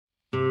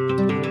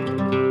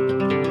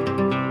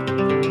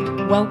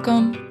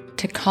Welcome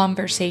to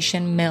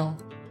Conversation Mill.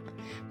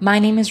 My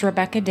name is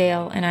Rebecca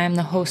Dale, and I am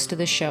the host of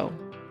the show.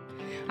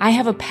 I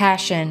have a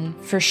passion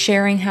for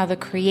sharing how the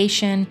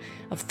creation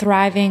of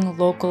thriving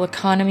local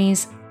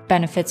economies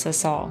benefits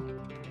us all.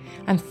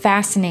 I'm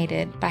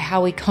fascinated by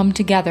how we come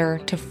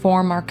together to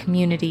form our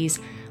communities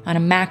on a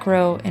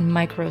macro and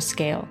micro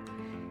scale,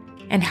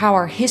 and how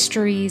our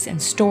histories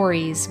and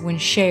stories, when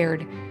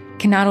shared,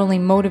 can not only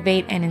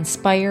motivate and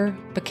inspire,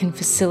 but can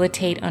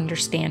facilitate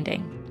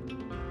understanding.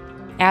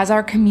 As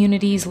our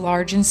communities,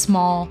 large and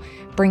small,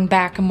 bring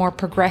back a more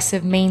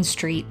progressive Main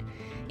Street,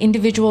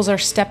 individuals are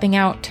stepping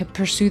out to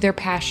pursue their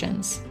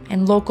passions,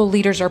 and local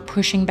leaders are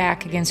pushing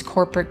back against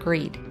corporate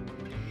greed.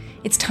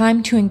 It's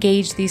time to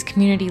engage these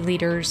community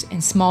leaders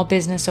and small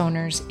business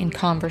owners in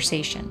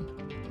conversation.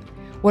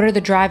 What are the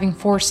driving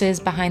forces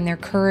behind their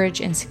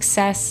courage and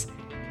success?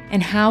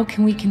 And how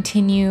can we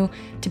continue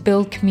to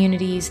build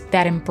communities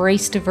that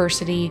embrace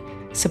diversity,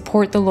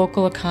 support the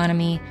local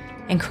economy,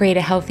 and create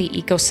a healthy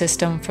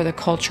ecosystem for the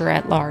culture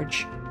at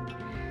large?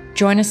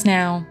 Join us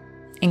now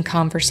in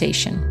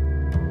conversation.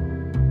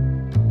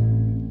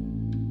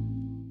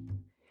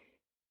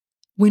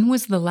 When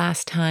was the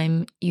last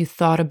time you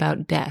thought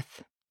about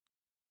death?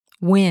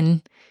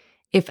 When,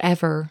 if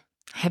ever,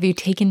 have you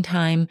taken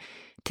time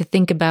to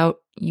think about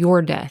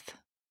your death?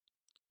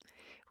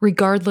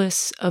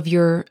 Regardless of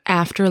your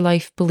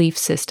afterlife belief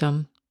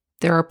system,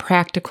 there are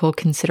practical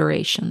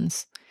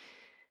considerations.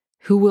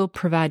 Who will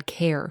provide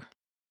care?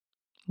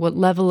 What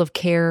level of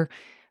care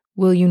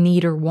will you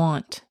need or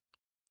want?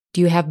 Do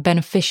you have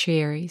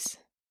beneficiaries?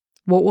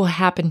 What will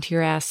happen to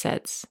your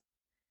assets?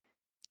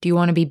 Do you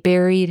want to be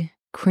buried,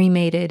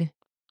 cremated?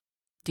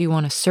 Do you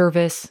want a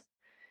service?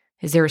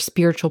 Is there a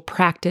spiritual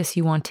practice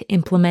you want to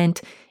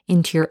implement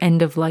into your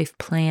end-of-life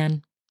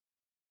plan?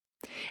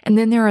 And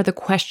then there are the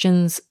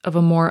questions of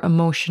a more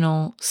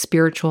emotional,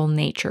 spiritual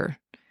nature.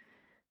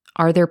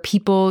 Are there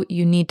people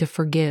you need to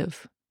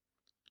forgive?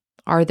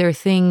 Are there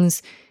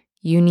things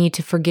you need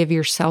to forgive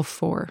yourself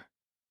for?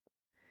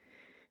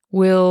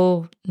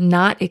 Will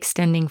not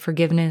extending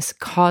forgiveness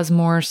cause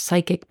more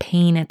psychic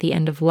pain at the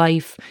end of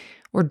life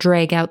or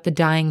drag out the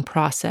dying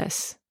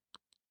process?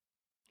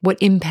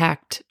 What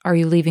impact are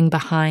you leaving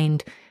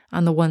behind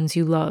on the ones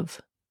you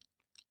love?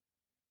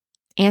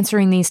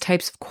 Answering these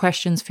types of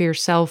questions for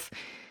yourself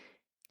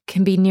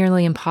can be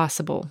nearly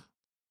impossible.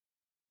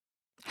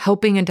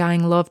 Helping a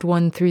dying loved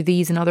one through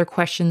these and other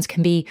questions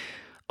can be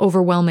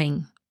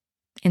overwhelming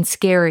and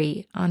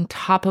scary on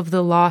top of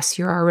the loss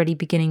you're already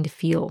beginning to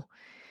feel.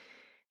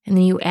 And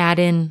then you add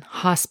in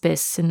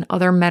hospice and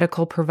other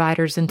medical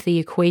providers into the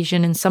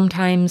equation, and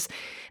sometimes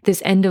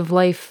this end of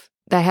life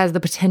that has the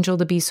potential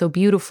to be so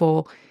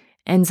beautiful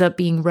ends up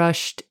being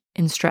rushed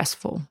and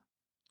stressful,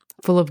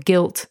 full of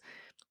guilt,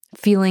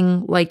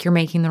 feeling like you're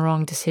making the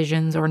wrong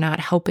decisions or not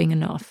helping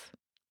enough.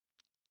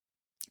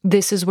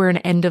 This is where an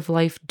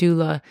end-of-life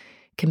doula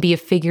can be a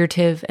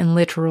figurative and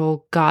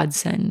literal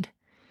godsend.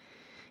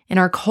 In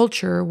our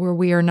culture, where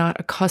we are not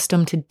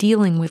accustomed to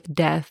dealing with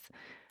death,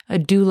 a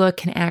doula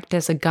can act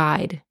as a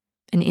guide,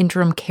 an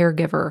interim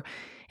caregiver,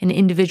 an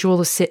individual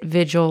to sit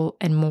vigil,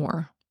 and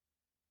more.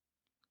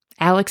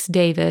 Alex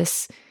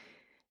Davis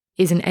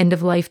is an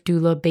end-of-life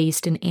doula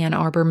based in Ann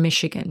Arbor,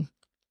 Michigan.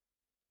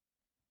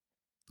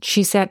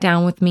 She sat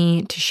down with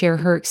me to share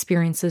her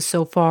experiences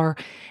so far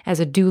as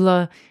a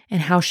doula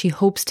and how she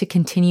hopes to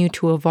continue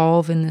to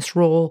evolve in this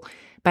role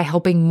by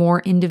helping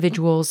more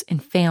individuals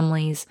and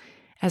families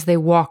as they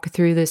walk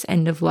through this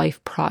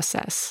end-of-life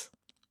process.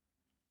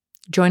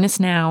 Join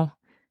us now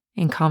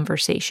in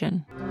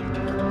conversation.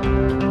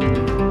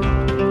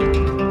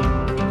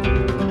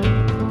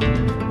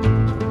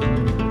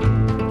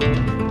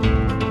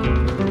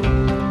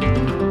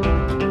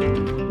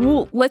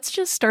 Well, let's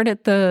just start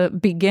at the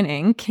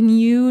beginning. Can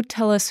you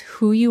tell us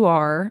who you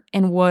are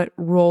and what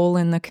role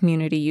in the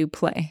community you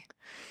play?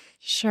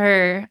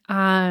 Sure.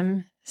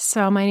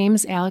 So my name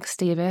is Alex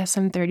Davis.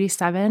 I'm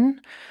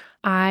 37.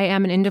 I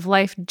am an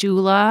end-of-life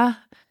doula,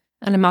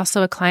 and I'm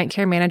also a client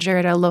care manager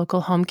at a local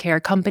home care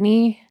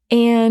company.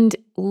 And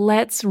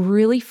let's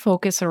really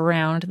focus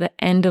around the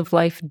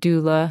end-of-life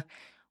doula.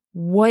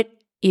 What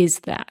is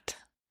that?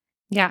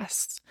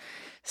 Yes.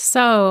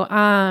 So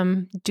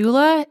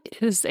doula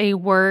is a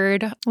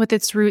word with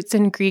its roots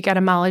in Greek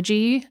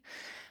etymology.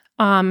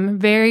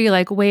 Very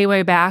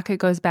way back, it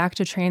goes back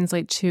to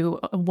translate to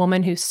a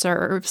woman who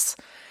serves.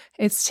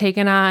 It's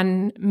taken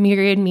on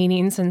myriad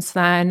meanings since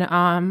then.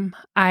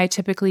 I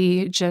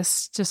typically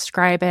just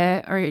describe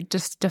it, or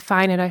just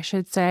define it, I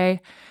should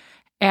say,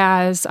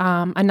 as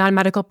a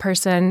non-medical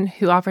person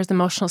who offers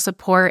emotional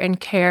support and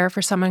care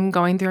for someone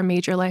going through a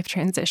major life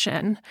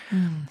transition.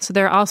 So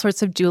there are all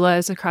sorts of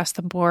doulas across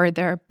the board.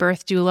 There are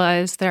birth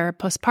doulas, there are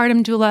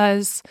postpartum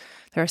doulas,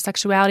 there are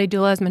sexuality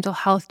doulas, mental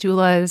health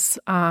doulas,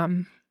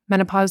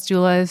 menopause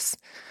doulas,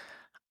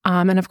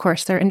 and of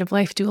course, there are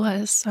end-of-life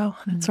doulas. So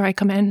that's where I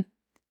come in.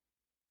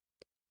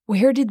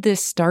 Where did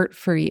this start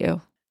for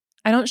you?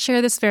 I don't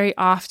share this very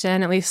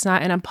often, at least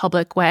not in a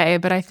public way,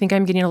 but I think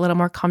I'm getting a little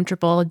more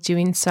comfortable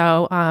doing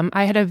so.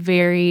 I had a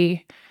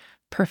very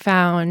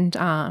profound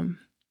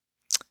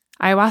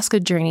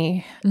ayahuasca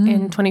journey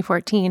in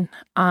 2014.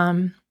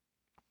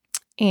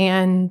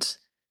 And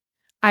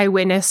I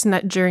witnessed in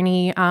that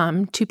journey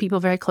 2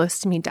 people very close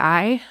to me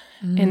die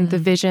in the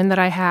vision that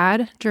I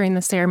had during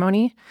the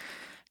ceremony.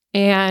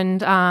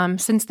 And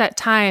since that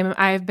time,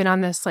 I've been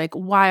on this like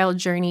wild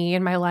journey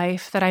in my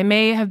life that I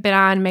may have been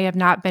on, may have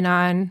not been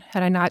on,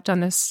 had I not done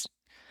this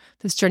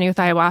journey with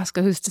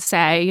ayahuasca. Who's to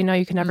say? You know,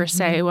 you can never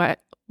say what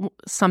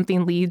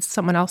something leads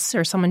someone else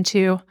or someone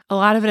to. A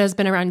lot of it has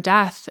been around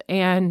death,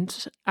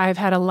 and I've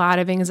had a lot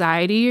of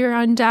anxiety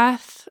around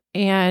death.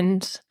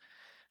 And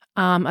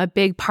a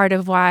big part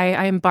of why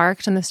I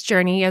embarked on this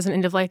journey as an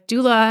end-of-life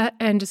doula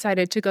and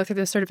decided to go through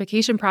the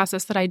certification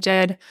process that I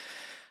did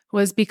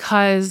was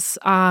because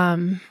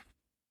I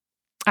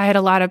had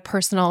a lot of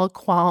personal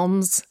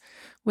qualms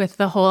with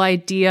the whole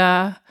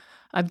idea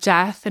of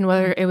death and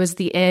whether it was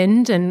the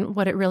end and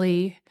what it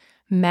really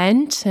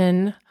meant.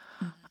 And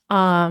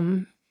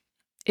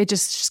it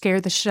just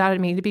scared the shit out of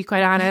me, to be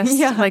quite honest.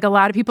 Yeah. Like a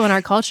lot of people in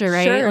our culture,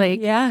 right? Sure.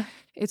 Like, yeah.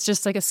 It's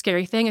just like a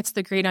scary thing. It's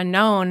the great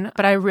unknown.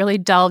 But I really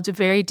delved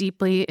very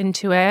deeply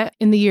into it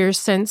in the years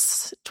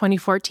since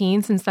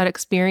 2014, since that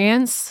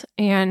experience.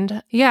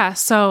 And yeah,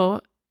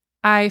 so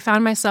I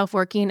found myself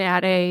working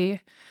at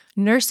a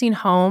nursing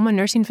home, a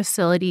nursing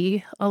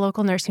facility, a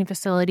local nursing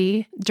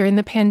facility during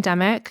the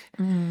pandemic.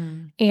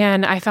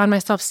 And I found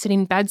myself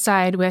sitting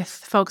bedside with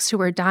folks who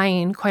were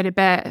dying quite a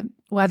bit,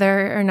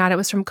 whether or not it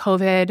was from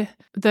COVID.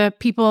 The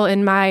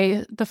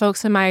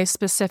folks in my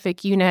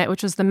specific unit,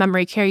 which was the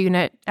memory care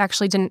unit,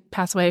 actually didn't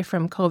pass away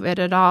from COVID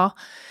at all.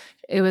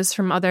 It was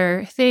from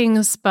other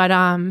things, but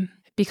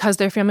because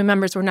their family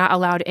members were not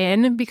allowed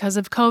in because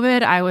of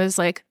COVID, I was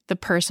like the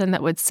person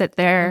that would sit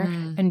there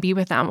and be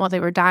with them while they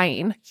were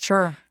dying.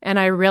 Sure. And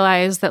I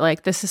realized that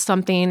like this is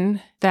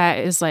something that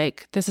is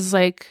like, this is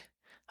like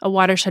a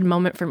watershed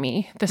moment for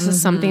me. This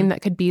is something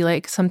that could be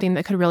like something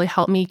that could really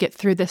help me get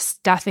through this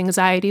death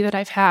anxiety that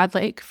I've had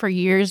like for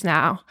years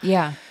now.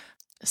 Yeah.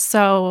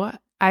 So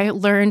I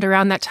learned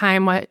around that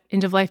time what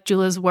end-of-life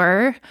doulas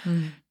were,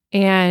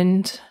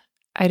 and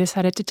I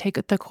decided to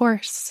take the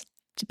course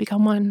to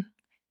become one.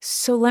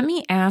 So let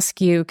me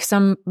ask you, because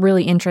I'm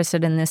really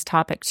interested in this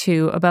topic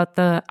too, about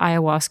the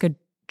ayahuasca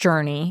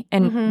journey.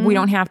 And we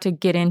don't have to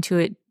get into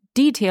it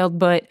detailed,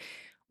 but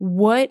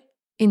what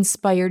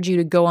inspired you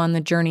to go on the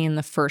journey in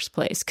the first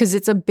place? Because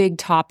it's a big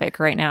topic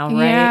right now,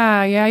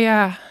 right?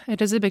 Yeah. It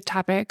is a big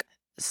topic.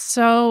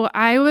 So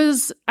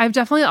I've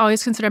definitely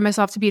always considered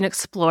myself to be an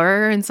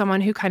explorer and someone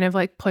who kind of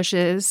like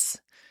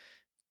pushes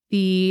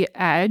the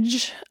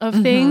edge of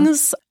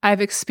things.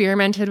 I've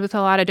experimented with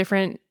a lot of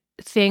different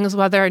things,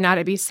 whether or not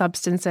it be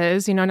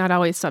substances, not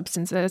always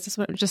substances, it's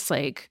just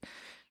like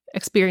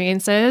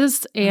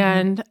experiences.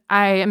 And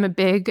I am a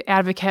big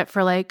advocate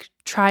for like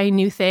trying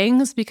new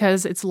things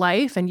because it's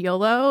life and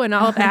YOLO and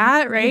all of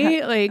that,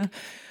 right? Like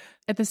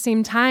at the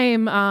same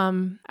time,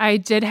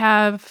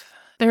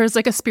 there was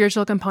like a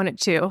spiritual component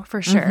too,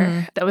 for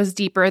sure, that was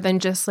deeper than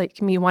just like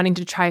me wanting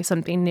to try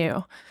something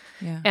new.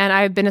 Yeah. And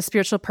I've been a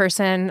spiritual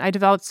person. I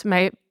developed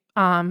my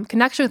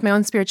connection with my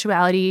own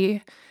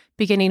spirituality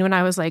beginning when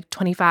I was like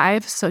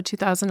 25, so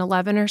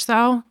 2011 or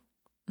so.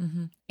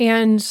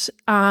 And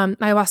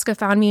ayahuasca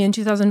found me in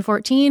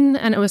 2014,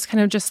 and it was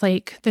kind of just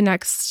like the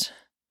next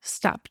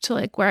step to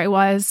like where I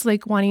was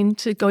like wanting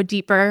to go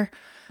deeper.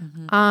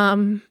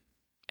 And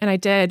I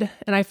did,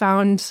 and I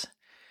found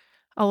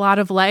a lot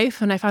of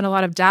life, and I found a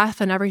lot of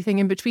death and everything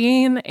in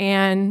between.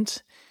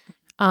 And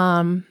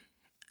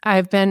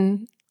I've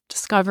been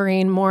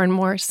discovering more and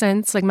more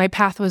since. Like my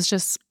path was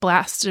just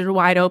blasted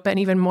wide open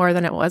even more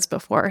than it was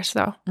before.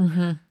 So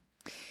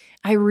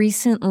I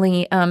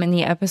recently, and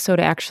the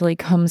episode actually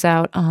comes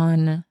out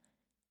on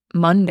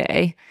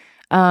Monday,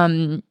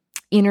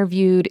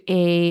 interviewed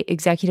a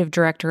executive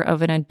director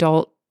of an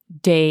adult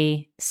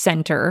day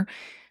center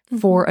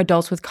for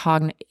adults with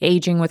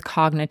aging with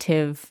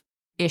cognitive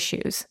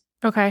issues.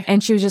 Okay.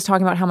 And she was just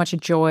talking about how much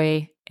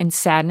joy and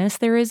sadness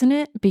there is in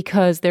it,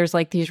 because there's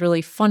like these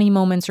really funny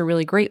moments or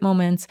really great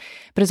moments,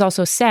 but it's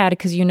also sad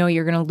because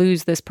you're going to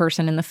lose this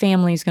person and the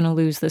family's going to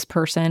lose this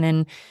person.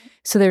 And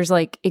so there's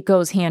like, it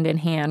goes hand in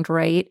hand,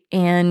 right?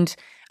 And,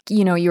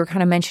 you were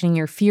kind of mentioning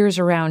your fears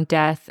around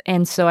death.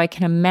 And so I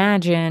can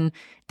imagine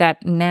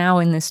that now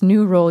in this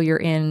new role you're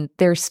in,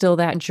 there's still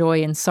that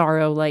joy and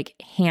sorrow like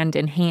hand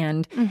in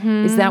hand.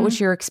 Is that what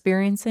you're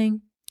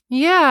experiencing?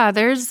 Yeah,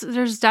 there's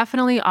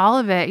definitely all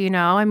of it,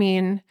 I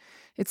mean,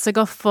 it's like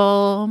a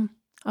full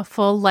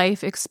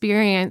life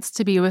experience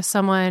to be with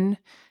someone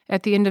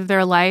at the end of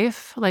their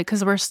life, like,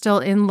 because we're still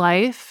in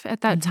life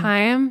at that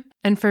time.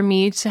 And for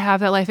me to have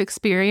that life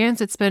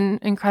experience, it's been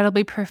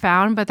incredibly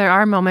profound, but there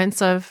are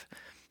moments of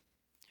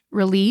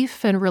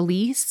relief and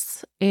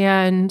release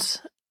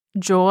and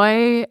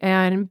joy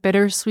and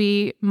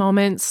bittersweet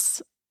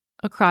moments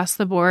across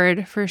the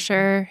board for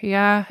sure.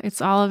 Yeah,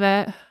 it's all of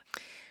it.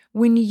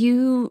 When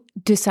you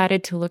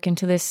decided to look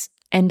into this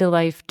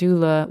end-of-life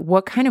doula,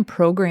 what kind of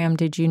program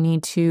did you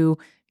need to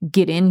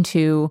get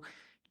into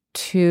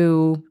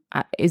to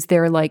Is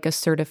there like a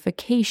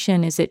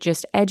certification? Is it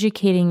just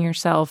educating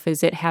yourself?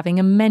 Is it having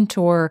a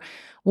mentor?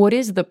 What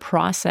is the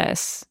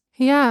process?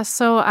 Yeah,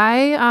 so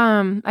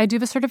I do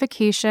have a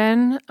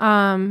certification.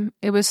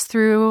 It was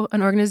through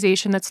an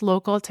organization that's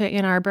local to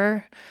Ann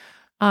Arbor,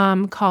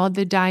 called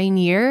the Dying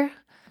Year.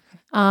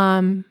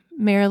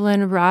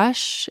 Marilyn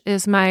Rush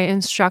is my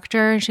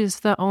instructor.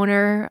 She's the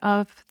owner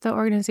of the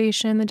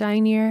organization, the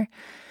Dying Year.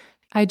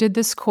 I did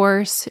this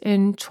course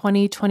in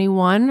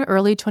 2021,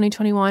 early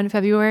 2021,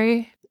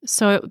 February.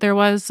 So there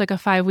was like a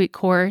 5-week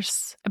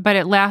course, but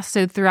it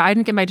lasted through. I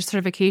didn't get my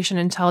certification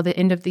until the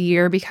end of the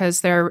year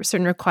because there are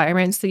certain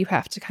requirements that you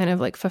have to kind of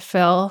like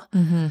fulfill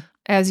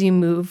as you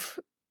move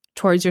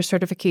towards your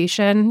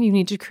certification. You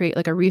need to create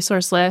like a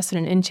resource list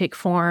and an intake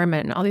form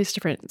and all these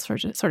different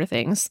sort of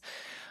things.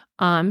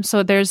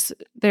 So there's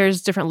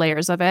different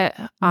layers of it.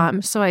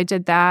 So I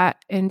did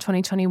that in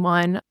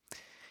 2021,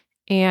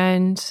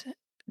 and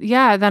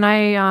yeah, then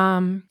I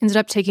ended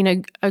up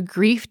taking a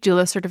grief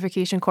doula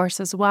certification course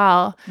as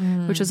well,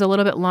 which was a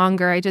little bit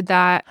longer. I did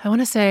that,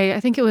 I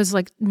think it was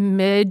like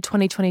mid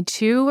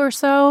 2022 or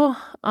so.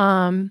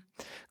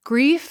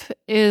 Grief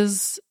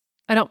is,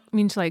 I don't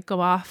mean to like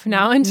go off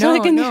now into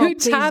like a new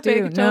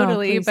topic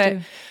totally, but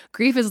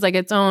grief is like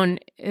its own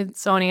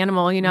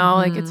animal, you know,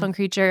 like its own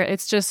creature.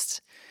 It's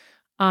just,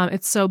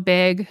 it's so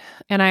big.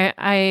 And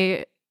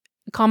I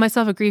call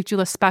myself a grief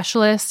doula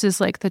specialist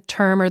is like the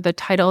term or the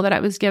title that I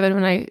was given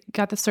when I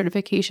got the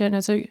certification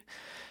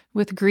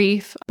with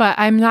grief. But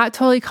I'm not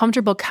totally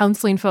comfortable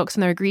counseling folks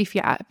in their grief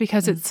yet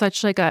because it's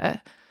such like a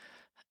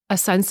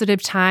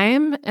sensitive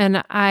time.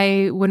 And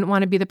I wouldn't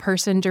want to be the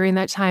person during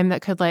that time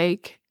that could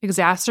like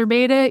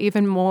exacerbate it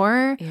even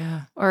more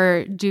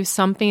or do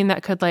something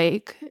that could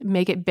like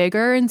make it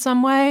bigger in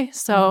some way.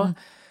 So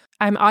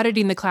I'm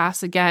auditing the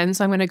class again,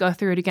 so I'm going to go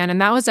through it again. And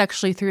that was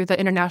actually through the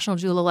International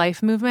Doula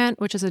Life Movement,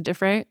 which is a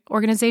different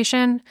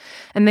organization.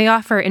 And they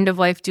offer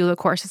end-of-life doula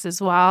courses as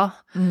well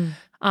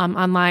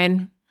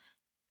online.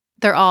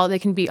 They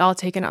can be all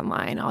taken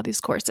online, all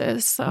these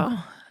courses. So,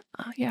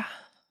 yeah.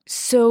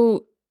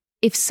 So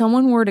if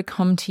someone were to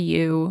come to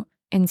you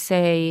and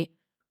say,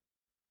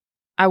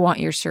 I want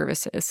your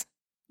services.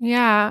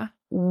 Yeah.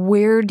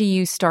 Where do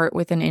you start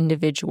with an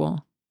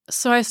individual?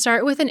 So I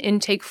start with an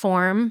intake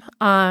form.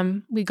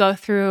 We go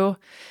through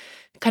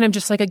kind of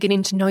just like a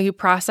getting to know you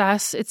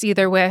process. It's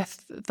either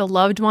with the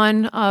loved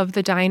one of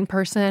the dying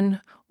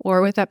person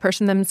or with that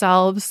person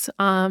themselves,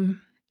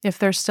 if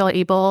they're still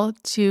able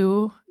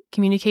to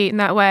communicate in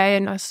that way,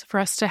 and for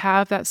us to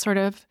have that sort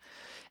of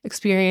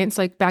experience,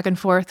 like back and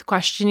forth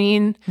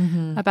questioning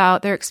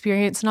about their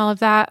experience and all of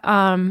that.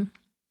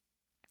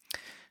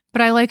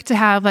 But I like to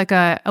have like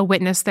a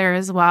witness there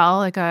as well,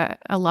 like a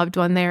loved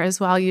one there as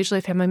well, usually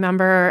a family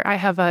member. I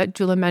have a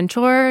doula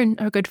mentor and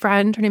a good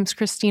friend. Her name's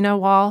Christina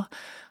Wall.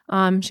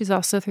 She's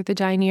also through the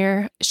Dying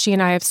Year. She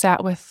and I have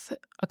sat with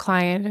a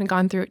client and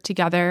gone through it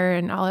together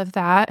and all of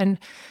that. And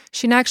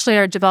she and I actually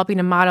are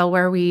developing a model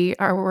where we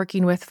are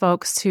working with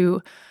folks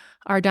who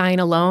are dying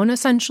alone,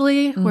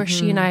 essentially, where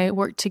she and I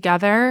work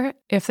together.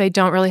 If they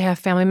don't really have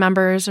family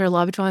members or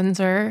loved ones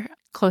or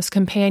close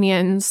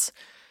companions,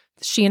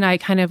 she and I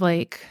kind of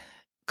like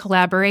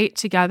collaborate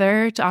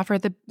together to offer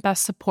the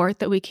best support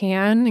that we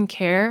can and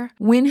care.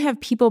 When have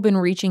people been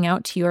reaching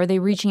out to you? Are they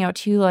reaching out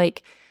to you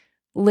like,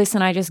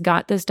 listen, I just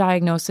got this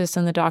diagnosis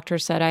and the doctor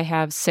said I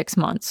have 6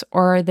 months?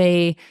 Or are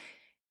they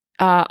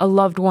a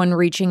loved one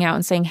reaching out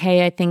and saying,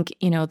 hey, I think,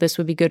 this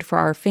would be good for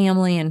our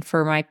family and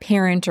for my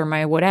parent or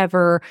my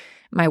whatever,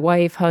 my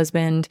wife,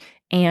 husband,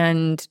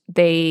 and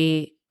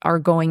they're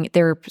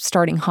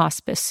starting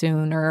hospice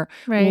soon? Or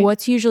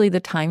what's usually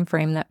the time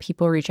frame that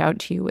people reach out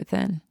to you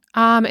within?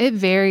 It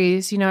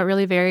varies, it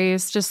really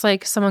varies. Just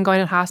like someone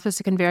going to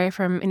hospice, it can vary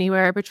from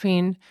anywhere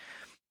between,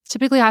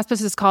 typically hospice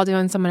is called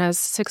when someone has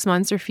 6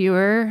 months or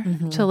fewer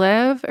to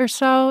live or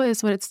so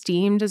is what it's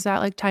deemed as that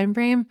like time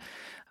frame.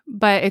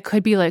 But it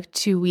could be like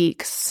 2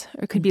 weeks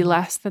or it could be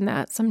less than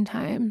that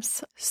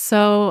sometimes.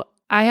 So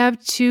I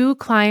have 2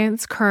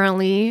 clients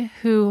currently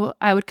who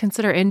I would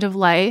consider end of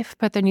life,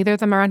 but then neither of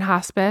them are on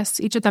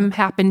hospice. Each of them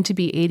happen to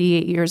be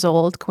 88 years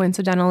old,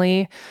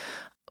 coincidentally.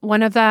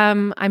 One of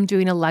them I'm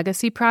doing a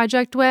legacy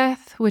project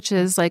with, which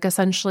is like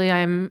essentially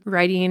I'm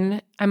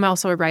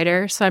also a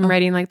writer, so I'm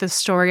writing like the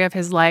story of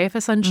his life,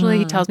 essentially.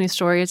 He tells me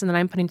stories, and then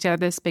I'm putting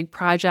together this big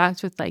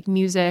project with like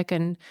music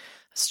and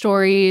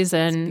stories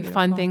and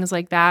fun things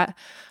like that,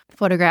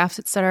 photographs,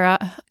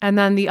 etc. And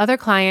then the other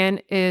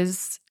client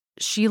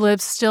she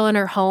lives still in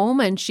her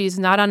home, and she's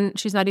not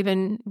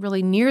even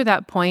really near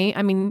that point.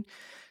 I mean,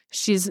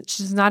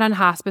 she's not on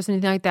hospice or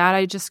anything like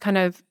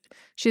that.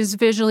 She's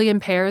visually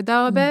impaired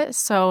though a bit.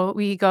 So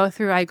I go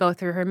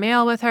through her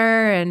mail with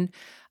her, and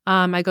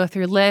I go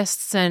through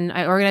lists and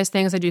I organize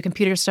things. I do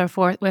computer stuff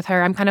with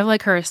her. I'm kind of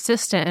like her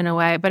assistant in a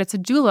way, but it's a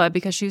doula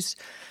because she's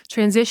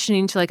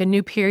transitioning to like a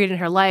new period in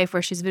her life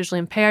where she's visually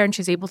impaired and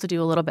she's able to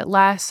do a little bit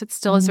less. It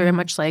still is very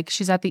much like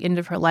she's at the end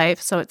of her life.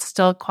 So it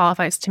still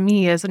qualifies to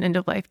me as an end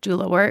of life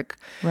doula work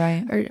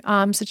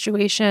or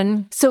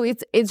situation. So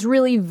it's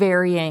really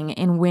varying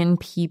in when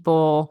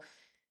people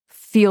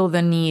feel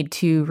the need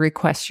to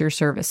request your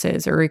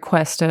services or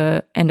request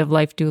a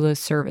end-of-life doula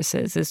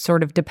services is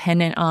sort of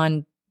dependent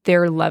on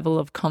their level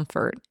of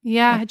comfort.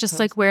 Yeah, just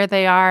like where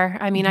they are.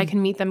 I mean, I Mhm.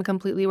 can meet them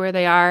completely where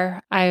they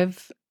are.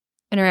 I've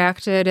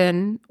interacted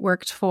and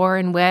worked for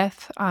and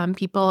with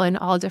people in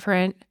all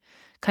different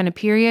kind of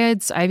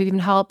periods. I've even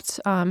helped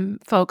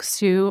folks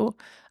who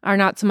are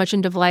not so much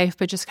end of life,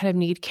 but just kind of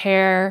need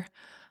care.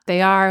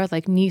 They are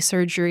like knee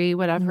surgery,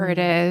 whatever it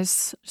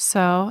is.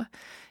 So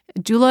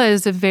doula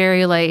is a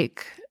very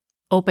like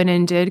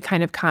open-ended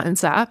kind of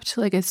concept.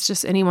 Like it's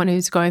just anyone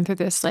who's going through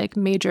this like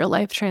major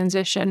life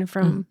transition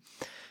from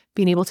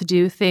being able to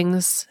do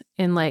things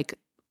in like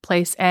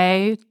place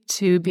A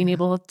to being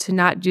able to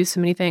not do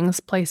so many things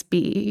place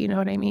B. You know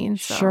what I mean?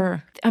 So.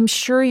 Sure. I'm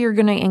sure you're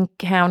going to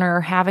encounter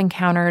or have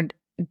encountered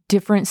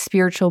different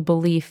spiritual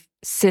belief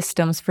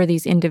systems for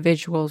these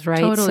individuals,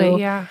 right? Totally, So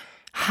yeah.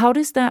 how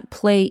does that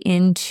play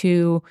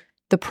into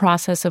the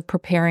process of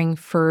preparing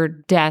for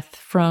death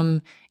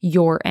from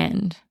your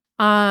end?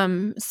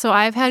 So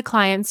I've had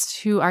clients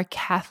who are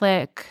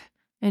Catholic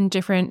in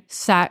different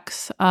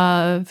sects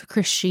of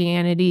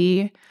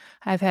Christianity.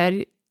 I've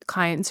had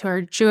clients who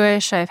are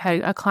Jewish. I've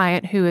had a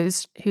client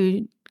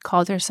who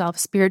calls herself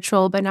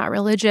spiritual but not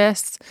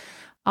religious.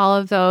 All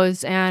of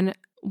those. And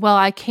well,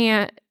 I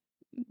can't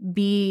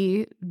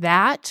be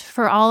that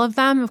for all of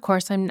them. Of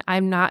course,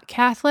 I'm not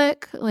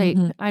Catholic. Like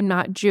I'm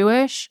not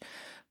Jewish,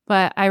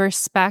 but I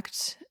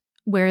respect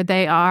where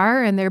they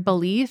are and their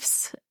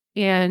beliefs.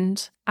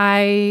 And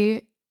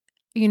I,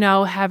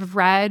 have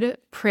read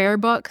prayer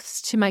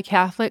books to my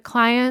Catholic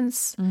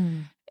clients,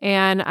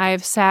 and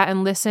I've sat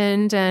and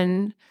listened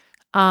and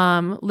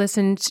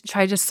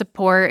tried to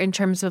support in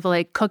terms of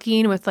like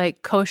cooking with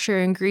like kosher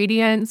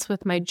ingredients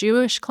with my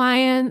Jewish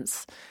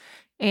clients.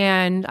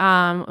 And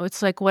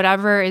it's like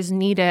whatever is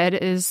needed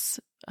is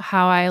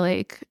how I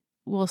like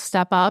will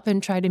step up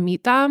and try to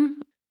meet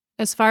them.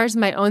 As far as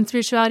my own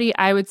spirituality,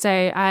 I would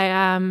say I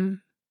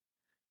am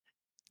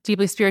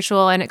deeply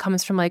spiritual, and it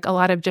comes from like a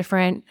lot of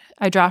different,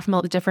 I draw from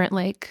all the different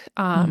like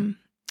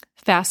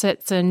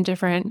facets and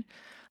different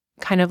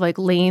kind of like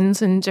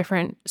lanes and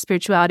different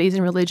spiritualities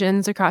and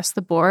religions across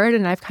the board.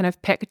 And I've kind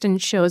of picked and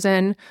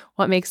chosen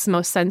what makes the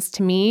most sense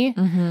to me.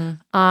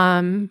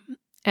 And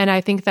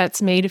I think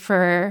that's made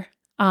for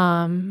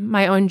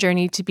my own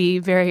journey to be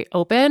very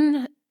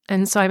open.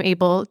 And so I'm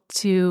able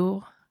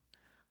to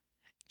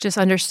just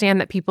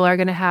understand that people are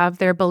going to have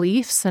their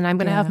beliefs and I'm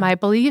going to have my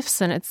beliefs,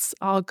 and it's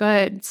all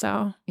good.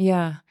 So,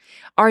 yeah.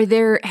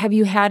 Have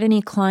you had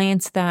any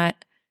clients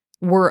that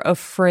were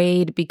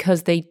afraid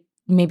because they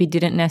maybe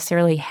didn't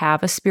necessarily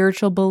have a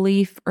spiritual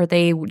belief, or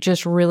they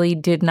just really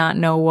did not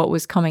know what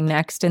was coming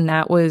next? And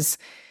that was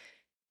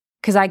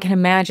because I can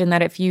imagine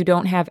that if you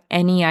don't have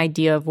any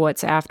idea of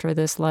what's after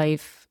this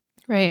life,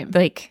 right.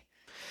 Like,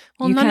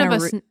 well, none of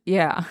us,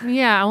 yeah.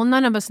 Well,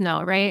 none of us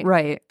know, right?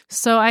 Right.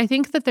 So I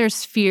think that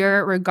there's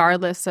fear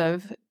regardless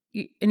of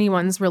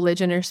anyone's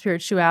religion or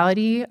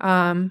spirituality.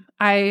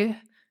 I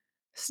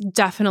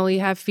definitely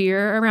have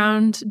fear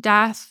around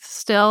death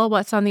still,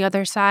 what's on the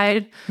other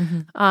side.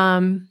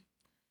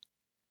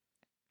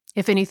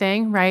 If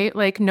anything, right?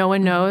 Like no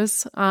one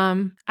knows.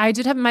 I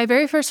did have my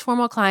very first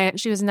formal client.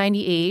 She was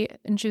 98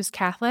 and she was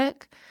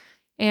Catholic.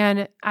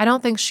 And I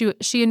don't think she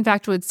in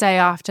fact would say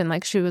often,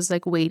 like she was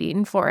like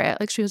waiting for it.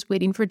 Like she was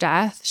waiting for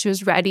death. She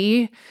was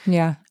ready.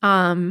 Yeah.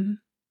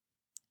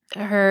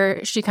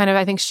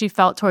 I think she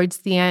felt towards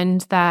the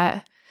end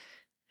that,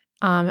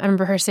 I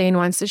remember her saying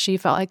once that she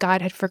felt like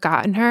God had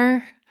forgotten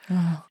her.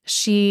 Oh.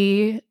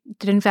 She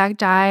did in fact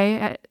die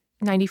at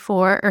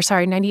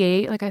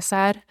 98, like I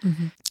said.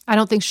 I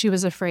don't think she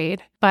was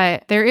afraid,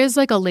 but there is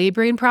like a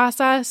laboring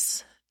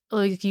process.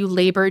 Like you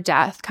labor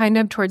death kind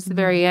of towards the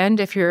very end.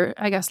 If you're,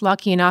 I guess,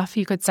 lucky enough,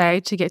 you could say,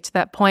 to get to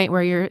that point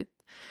where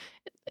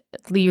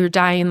you're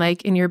dying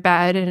like in your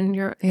bed and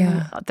you're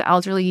in the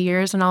elderly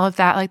years and all of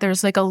that. Like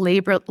there's like a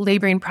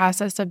laboring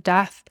process of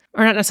death,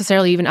 or not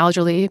necessarily even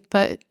elderly,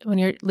 but when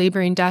you're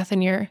laboring death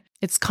and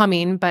it's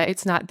coming, but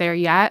it's not there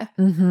yet.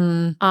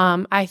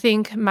 I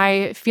think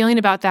my feeling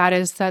about that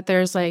is that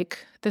there's like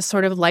this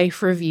sort of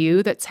life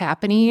review that's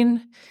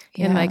happening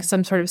in like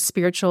some sort of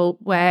spiritual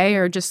way,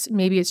 or just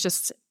maybe it's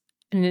just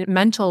in a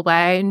mental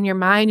way in your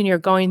mind, and you're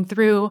going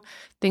through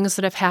things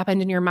that have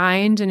happened in your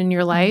mind and in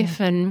your life.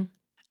 And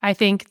I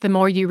think the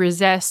more you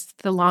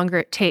resist, the longer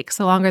it takes,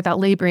 the longer that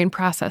laboring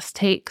process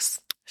takes.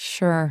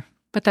 Sure.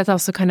 But that's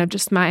also kind of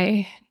just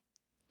my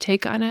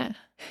take on it.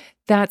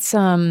 That's,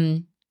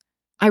 I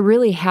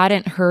really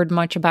hadn't heard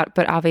much about,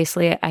 but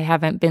obviously I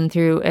haven't been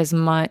through as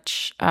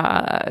much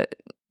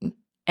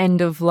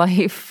end of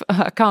life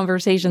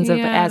conversations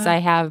as I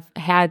have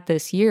had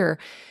this year.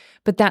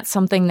 But that's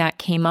something that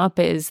came up,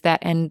 is that,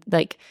 and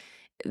like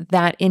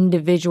that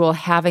individual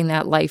having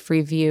that life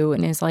review,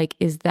 and is like,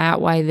 is that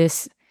why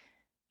this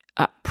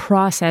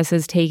process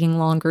is taking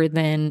longer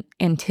than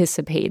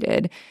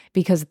anticipated?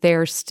 Because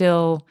they're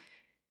still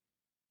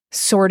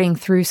sorting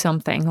through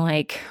something,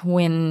 like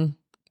when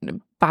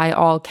by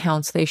all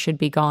counts they should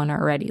be gone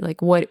already.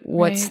 Like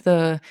what's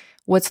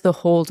what's the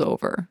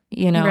holdover,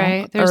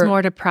 Right. There's or,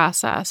 more to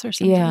process or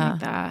something like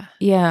that.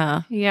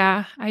 Yeah.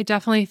 Yeah. I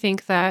definitely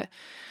think that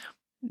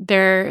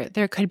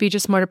there could be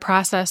just more to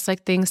process,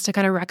 like things to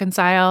kind of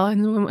reconcile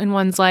in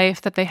one's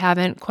life that they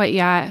haven't quite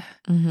yet.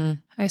 Mm-hmm.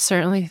 I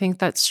certainly think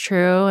that's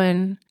true.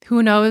 And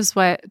who knows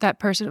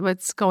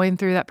what's going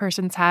through that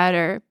person's head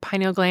or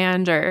pineal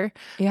gland or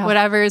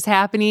whatever is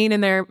happening in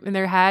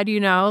their head,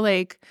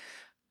 like,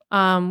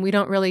 we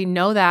don't really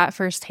know that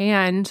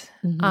firsthand.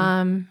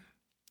 Mm-hmm.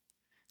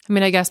 I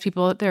mean, I guess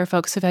there are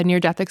folks who've had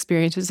near-death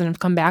experiences and have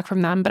come back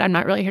from them, but I'm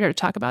not really here to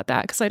talk about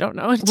that because I don't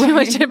know too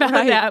much about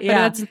that. But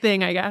that's the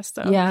thing, I guess.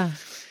 So. Yeah.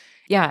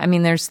 Yeah. I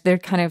mean, there are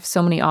kind of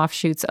so many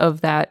offshoots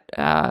of that,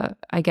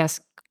 I guess,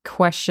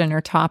 question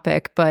or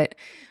topic. But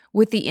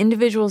with the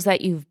individuals that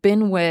you've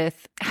been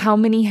with, how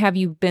many have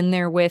you been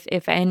there with,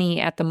 if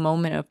any, at the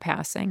moment of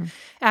passing?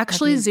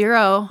 Actually,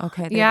 zero.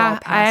 Okay. Yeah,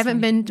 I haven't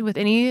been with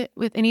any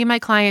of my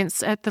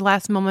clients at the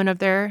last moment of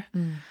their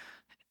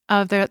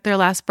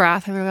last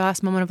breath or their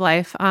last moment of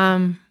life.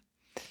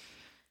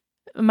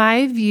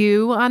 My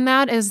view on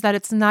that is that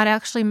it's not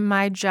actually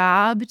my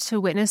job to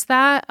witness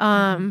that.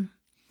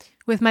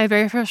 With my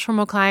very first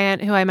formal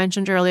client, who I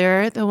mentioned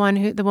earlier, the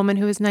woman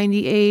who was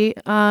 98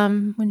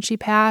 when she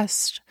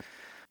passed,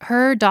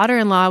 her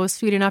daughter-in-law was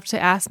sweet enough to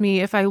ask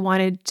me if I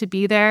wanted to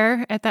be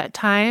there at that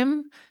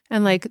time.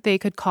 And like they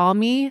could call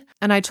me,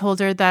 and I told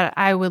her that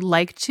I would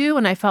like to,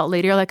 and I felt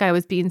later like I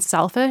was being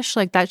selfish.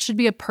 Like that should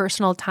be a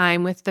personal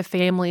time with the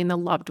family and the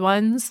loved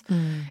ones.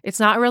 It's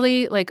not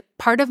really like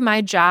part of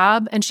my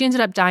job. And she ended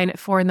up dying at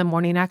 4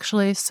 a.m.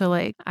 actually. So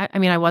like, I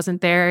mean, I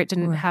wasn't there. It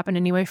didn't happen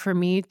anyway for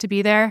me to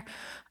be there.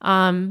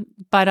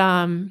 But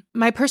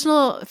my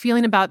personal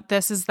feeling about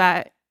this is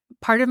that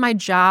part of my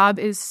job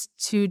is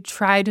to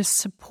try to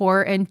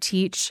support and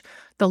teach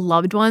the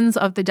loved ones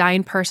of the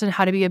dying person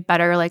how to be a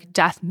better like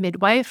death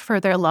midwife for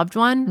their loved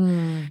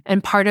one.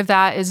 And part of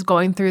that is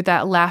going through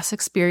that last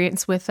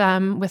experience with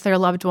them, with their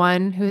loved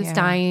one who is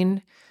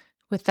dying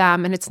with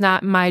them. And it's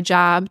not my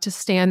job to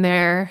stand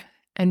there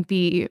and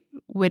be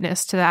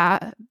witness to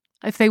that.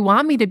 If they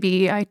want me to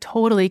be, I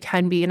totally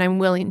can be, and I'm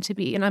willing to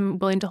be, and I'm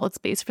willing to hold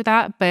space for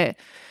that. But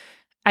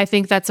I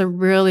think that's a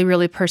really,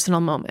 really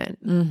personal moment.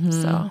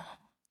 So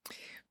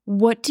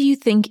what do you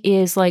think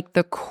is like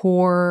the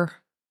core,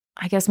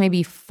 I guess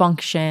maybe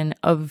function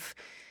of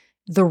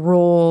the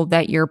role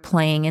that you're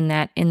playing in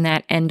that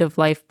end of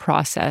life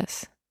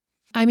process?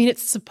 I mean,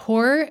 it's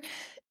support,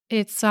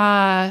 it's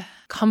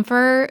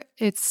comfort,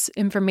 it's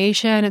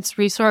information, it's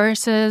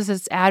resources,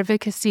 it's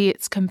advocacy,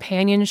 it's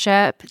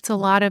companionship, it's a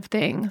lot of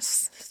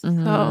things.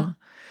 So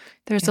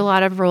there's a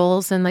lot of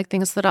roles and like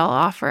things that I'll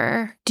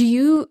offer.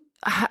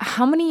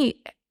 How many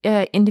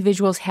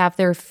individuals have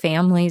their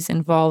families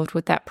involved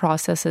with that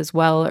process as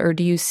well? Or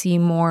do you see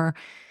more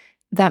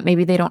that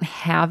maybe they don't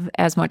have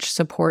as much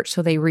support,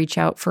 so they reach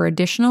out for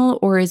additional?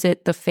 Or is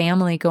it the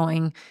family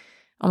going,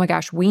 oh my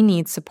gosh, we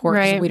need support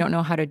because we don't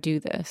know how to do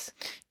this?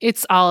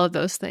 It's all of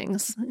those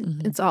things.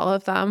 It's all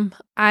of them.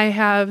 I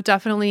have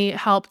definitely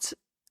helped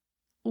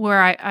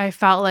where I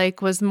felt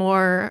like was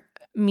more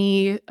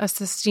me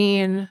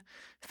assisting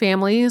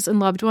families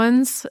and loved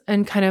ones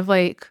and kind of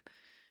like,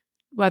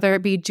 whether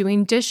it be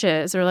doing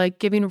dishes or like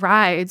giving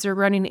rides or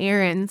running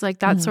errands, like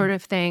that sort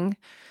of thing.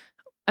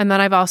 And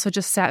then I've also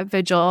just sat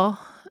vigil,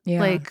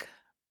 like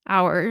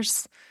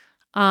hours.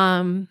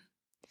 And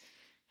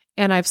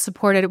I've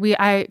supported,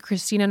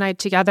 Christina and I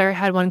together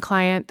had one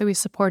client that we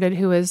supported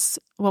who was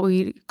what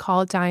we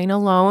call dying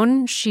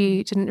alone.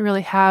 She didn't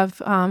really have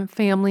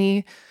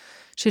family.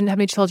 She didn't have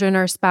any children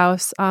or a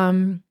spouse.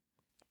 And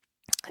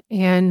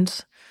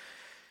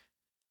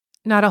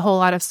not a whole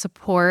lot of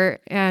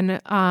support.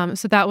 And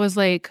so that was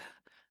like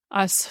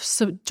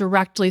us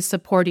directly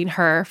supporting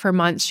her for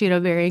months. She had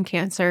ovarian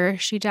cancer.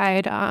 She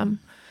died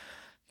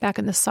back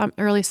in the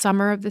early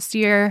summer of this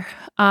year.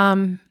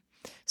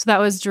 So that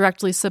was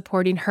directly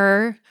supporting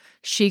her.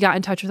 She got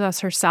in touch with us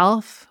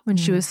herself when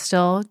she was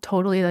still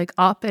totally like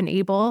up and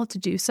able to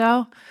do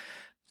so.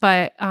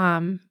 But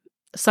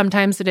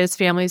sometimes it is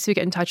families who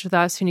get in touch with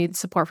us who need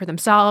support for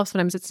themselves.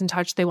 Sometimes it's in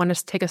touch. They want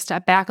us to take a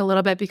step back a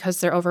little bit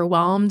because they're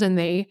overwhelmed and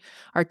they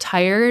are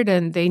tired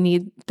and they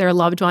need their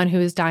loved one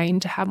who is dying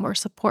to have more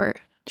support.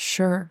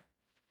 Sure.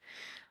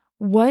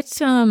 I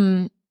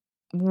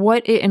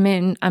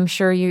mean, I'm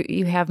sure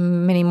you have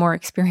many more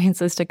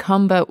experiences to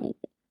come, but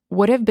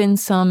what have been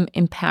some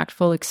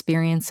impactful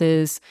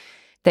experiences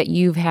that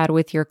you've had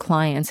with your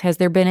clients? Has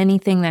there been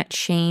anything that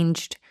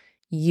changed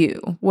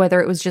you, whether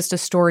it was just a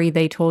story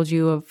they told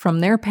you from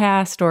their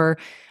past or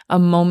a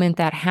moment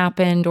that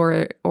happened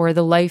or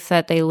the life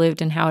that they lived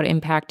and how it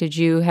impacted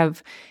you?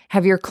 Have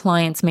your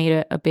clients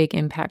made a big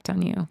impact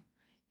on you?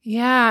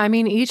 Yeah, I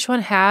mean, each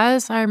one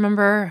has. I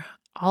remember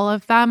all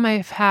of them.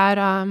 I've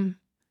had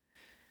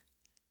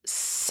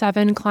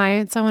 7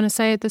 clients, I want to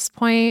say, at this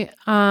point,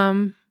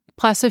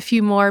 plus a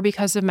few more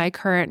because of my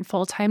current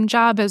full-time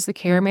job as the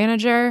care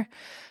manager.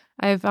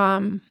 I've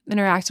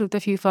interacted with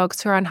a few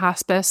folks who are on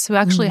hospice who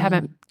actually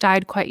haven't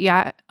died quite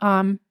yet,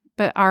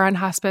 but are on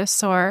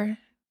hospice or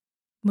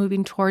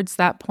moving towards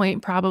that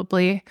point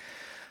probably.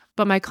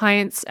 But my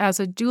clients as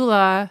a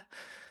doula,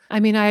 I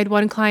mean, I had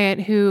one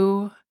client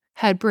who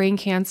had brain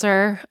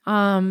cancer.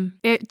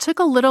 It took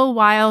a little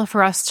while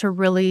for us to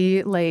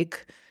really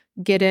like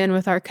get in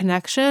with our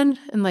connection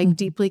and like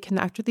deeply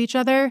connect with each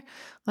other.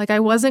 Like I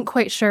wasn't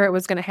quite sure it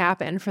was going to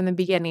happen from the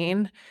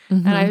beginning.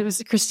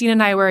 And Christine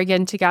and I were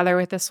again together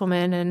with this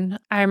woman. And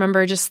I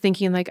remember just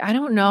thinking like, I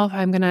don't know if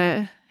I'm going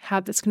to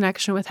have this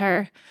connection with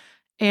her.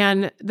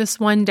 And this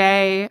one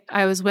day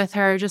I was with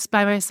her just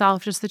by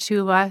myself, just the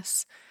two of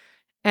us.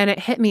 And it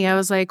hit me. I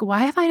was like,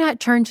 why have I not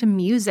turned to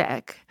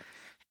music?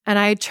 And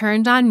I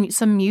turned on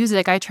some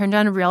music. I turned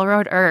on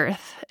Railroad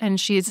Earth, and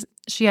she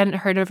hadn't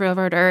heard of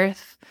Railroad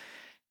Earth.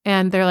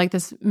 And they're like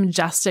this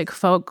majestic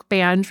folk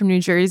band from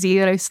New Jersey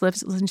that I used to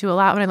listen to a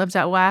lot when I lived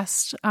out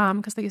west,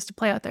 because they used to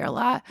play out there a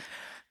lot.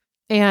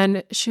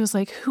 And she was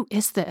like, who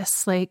is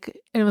this? Like,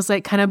 and it was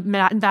like kind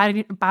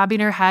of bobbing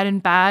her head in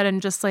bed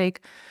and just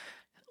like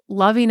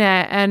loving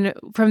it. And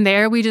from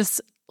there, we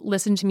just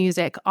listened to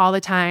music all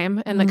the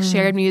time and like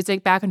shared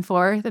music back and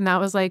forth. And that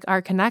was like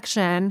our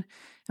connection.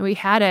 And we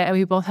had it. And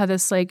we both had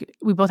this like,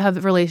 we both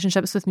have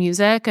relationships with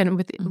music,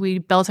 and we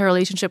built a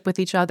relationship with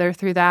each other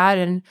through that.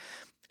 And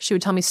she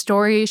would tell me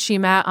stories. She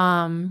went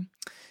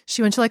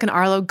to like an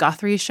Arlo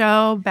Guthrie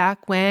show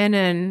back when.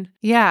 And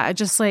yeah,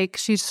 just like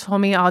she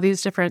told me all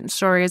these different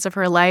stories of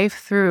her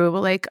life through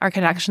like our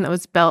connection that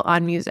was built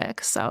on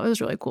music. So it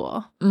was really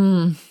cool.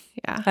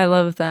 Yeah. I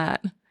love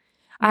that.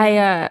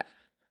 I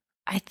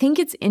think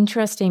it's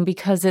interesting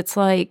because it's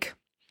like,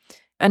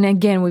 and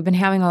again, we've been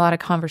having a lot of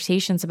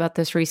conversations about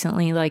this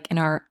recently, like in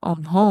our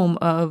own home,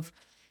 of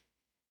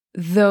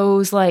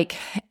those like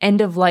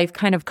end of life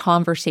kind of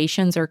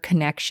conversations or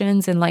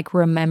connections, and like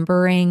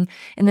remembering.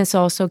 And this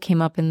also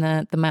came up in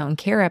the Mountain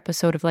Care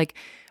episode of like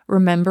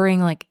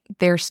remembering like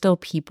they're still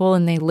people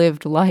and they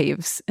lived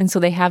lives. And so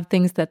they have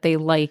things that they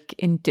like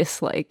and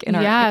dislike and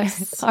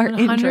yes, are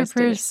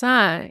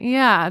 100%.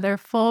 Yeah, they're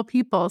full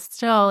people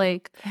still.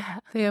 Like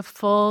they have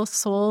full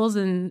souls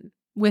and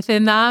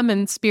within them,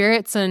 and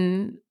spirits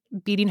and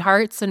beating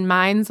hearts and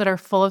minds that are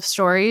full of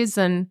stories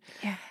and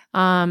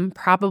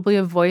probably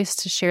a voice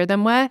to share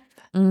them with.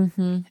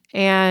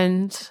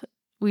 And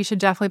we should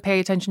definitely pay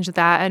attention to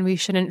that. And we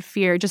shouldn't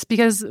fear, just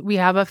because we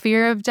have a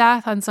fear of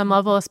death on some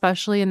level,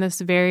 especially in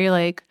this very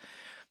like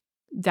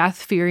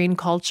death-fearing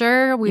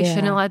culture. We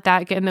shouldn't let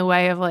that get in the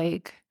way of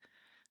like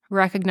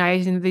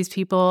recognizing that these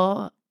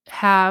people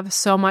have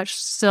so much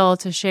still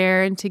to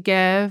share and to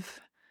give.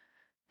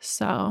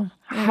 So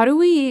how do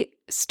we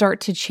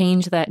start to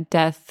change that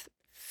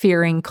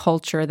death-fearing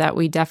culture that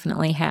we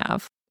definitely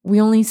have?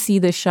 We only see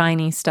the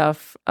shiny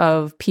stuff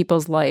of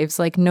people's lives.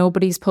 Like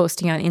nobody's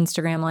posting on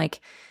Instagram like,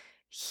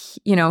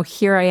 you know,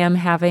 here I am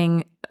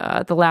having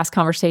the last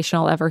conversation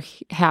I'll ever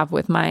have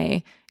with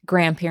my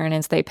grandparent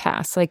as they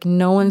pass. Like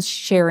no one's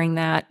sharing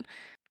that.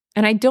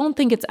 And I don't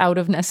think it's out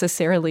of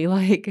necessarily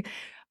like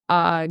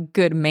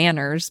good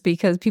manners,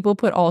 because people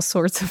put all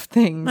sorts of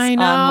things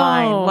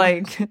online.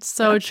 Like it's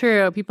so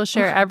true. People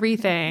share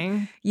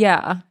everything.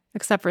 Yeah.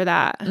 Except for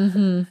that.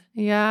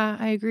 Yeah,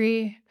 I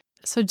agree.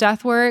 So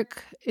death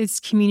work is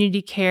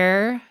community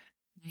care.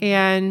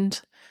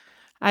 And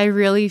I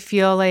really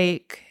feel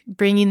like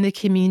bringing the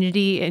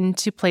community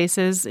into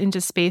places, into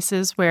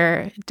spaces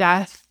where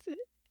death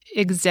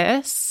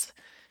exists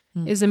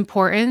is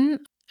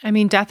important. I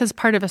mean, death is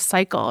part of a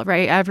cycle,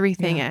 right?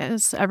 Everything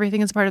is.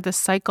 Everything is part of the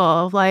cycle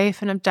of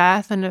life and of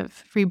death and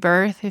of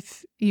rebirth,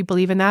 if you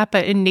believe in that.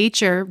 But in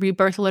nature,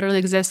 rebirth literally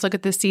exists. Look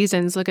at the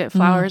seasons, look at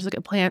flowers, look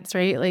at plants,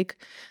 right? Like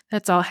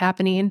that's all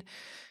happening.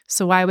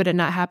 So why would it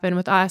not happen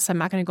with us? I'm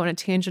not going to go on a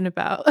tangent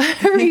about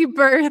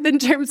rebirth in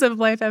terms of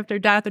life after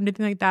death or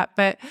anything like that.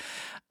 But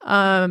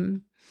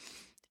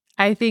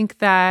I think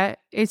that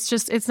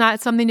it's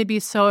not something to be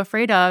so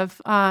afraid of.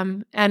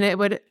 And it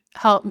would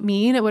help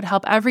me, and it would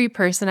help every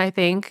person, I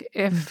think,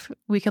 if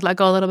we could let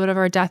go a little bit of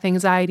our death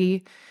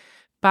anxiety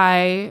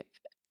by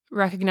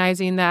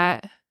recognizing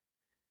that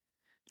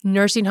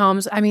nursing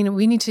homes, I mean,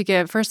 we need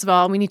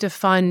to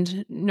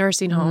fund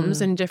nursing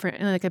homes in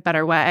like a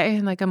better way,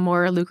 in like a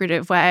more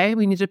lucrative way.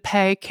 We need to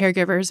pay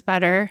caregivers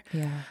better.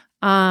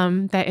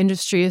 That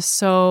industry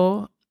is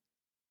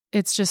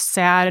it's just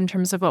sad in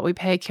terms of what we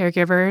pay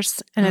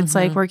caregivers. And it's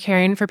like we're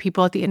caring for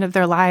people at the end of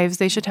their lives.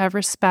 They should have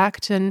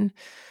respect and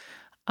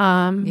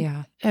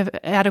have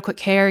adequate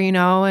care, you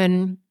know,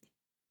 and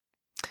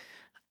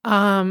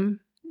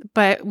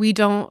but we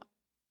don't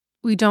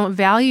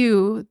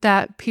value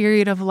that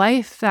period of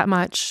life that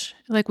much.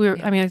 Like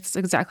I mean, it's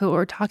exactly what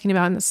we're talking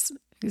about in this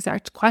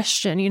exact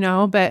question, you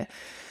know, but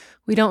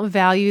we don't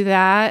value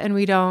that, and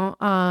we don't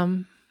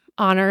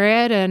honor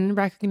it and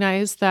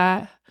recognize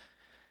that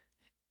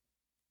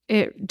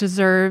it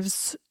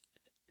deserves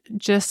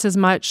just as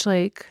much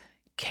like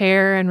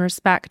care and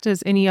respect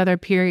as any other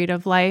period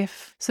of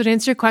life. So to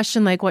answer your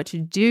question, like what to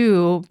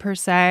do per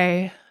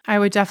se, I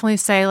would definitely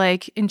say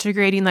like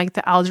integrating like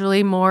the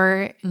elderly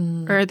more,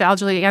 or the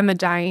elderly and the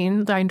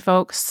dying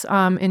folks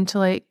into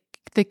like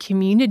the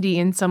community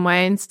in some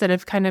way, instead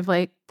of kind of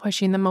like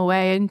pushing them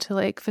away into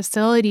like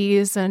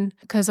facilities. And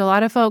because a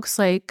lot of folks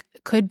like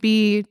could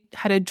be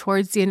headed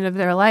towards the end of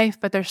their life,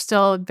 but they're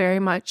still very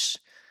much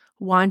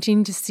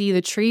wanting to see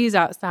the trees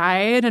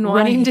outside and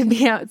wanting to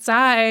be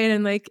outside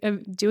and like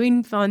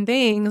doing fun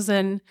things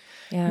and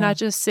not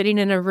just sitting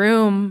in a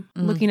room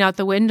looking out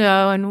the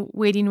window and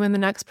waiting when the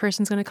next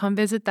person's going to come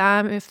visit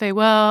them if they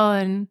will.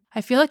 And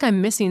I feel like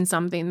I'm missing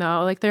something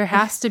though. Like there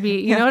has to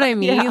be, you know what I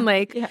mean?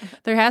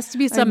 There has to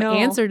be some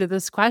answer to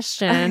this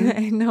question.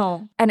 I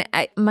know. And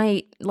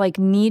my like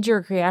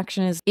knee-jerk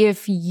reaction is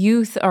if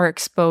youth are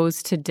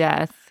exposed to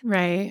death,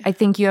 right? I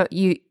think you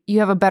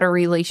have a better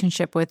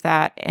relationship with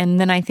that. And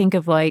then I think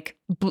of like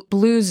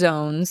blue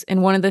zones.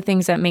 And one of the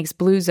things that makes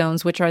blue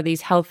zones, which are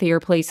these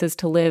healthier places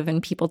to live,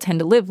 and people tend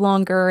to live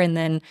longer and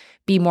then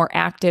be more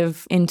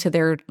active into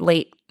their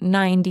late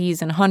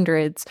 90s and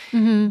 100s.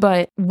 Mm-hmm.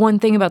 But one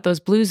thing about those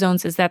blue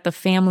zones is that the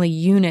family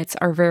units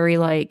are very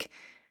like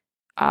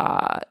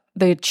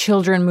the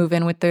children move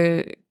in with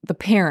the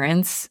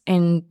parents,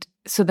 and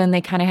so then they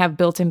kind of have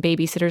built-in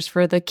babysitters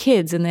for the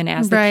kids. And then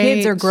as the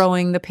kids are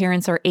growing, the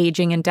parents are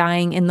aging and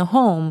dying in the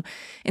home.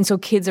 And so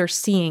kids are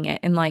seeing it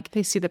and like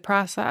they see the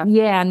process.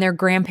 Yeah. And their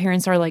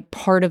grandparents are like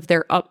part of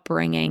their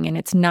upbringing. And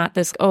it's not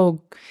this,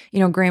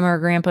 grandma or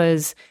grandpa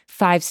is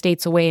 5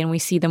 states away and we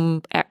see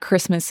them at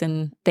Christmas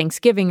and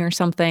Thanksgiving or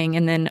something.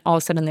 And then all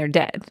of a sudden they're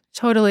dead.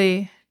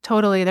 Totally.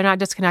 They're not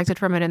disconnected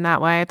from it in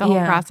that way, the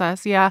whole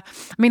process. Yeah.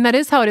 I mean, that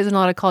is how it is in a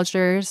lot of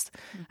cultures.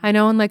 I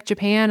know in like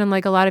Japan and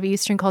like a lot of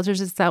Eastern cultures,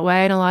 it's that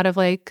way. And a lot of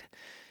like,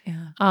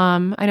 I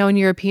know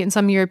in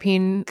some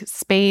European,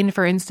 Spain,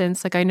 for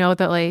instance, like I know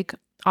that like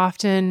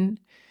often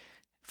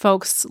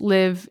folks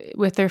live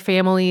with their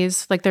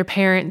families, like their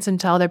parents,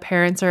 until their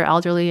parents are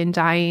elderly and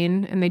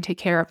dying, and they take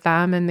care of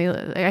them. And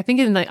I think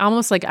in like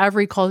almost like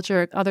every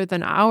culture other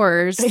than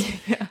ours,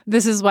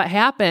 this is what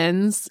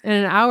happens. And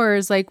in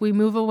ours, like we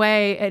move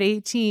away at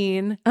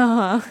 18,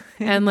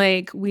 and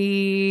like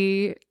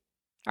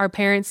our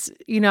parents,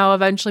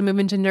 eventually move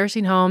into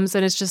nursing homes,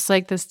 and it's just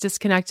like this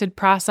disconnected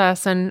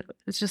process, and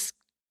it's just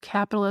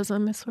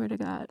capitalism. I swear to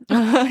God.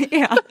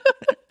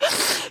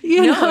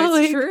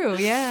 It's true.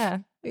 Yeah.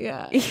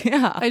 Yeah.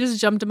 I just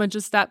jumped a bunch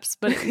of steps,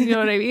 but you know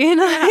what I mean?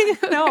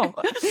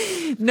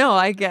 No,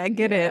 I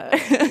get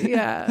it.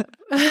 Yeah.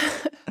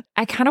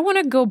 I kind of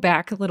want to go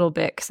back a little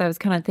bit because I was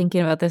kind of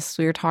thinking about this.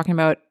 We were talking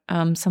about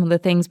some of the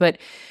things, but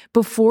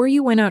before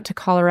you went out to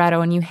Colorado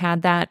and you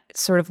had that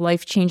sort of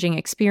life-changing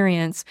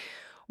experience,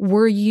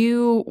 were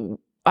you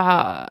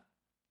on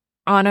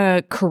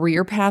a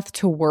career path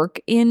to work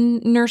in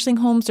nursing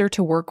homes or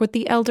to work with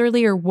the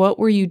elderly, or what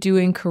were you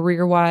doing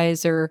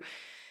career-wise, or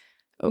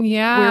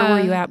where were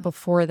you at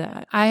before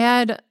that? I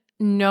had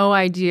no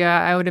idea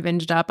I would have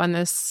ended up on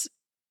this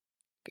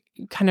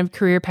kind of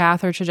career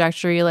path or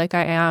trajectory like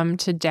I am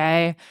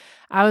today.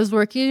 I was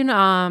working,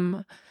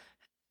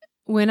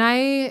 when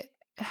I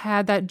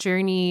had that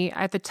journey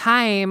at the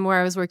time where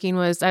I was working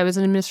I was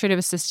an administrative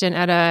assistant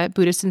at a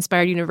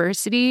Buddhist-inspired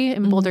university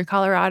in Boulder,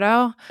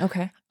 Colorado.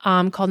 Okay.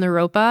 Called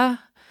Naropa.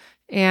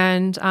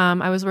 And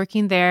I was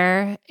working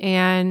there.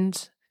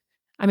 And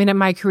I mean,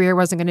 my career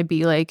wasn't going to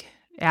be like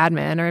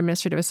admin or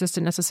administrative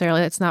assistant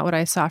necessarily. That's not what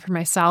I saw for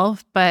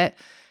myself, but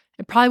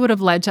it probably would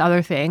have led to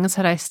other things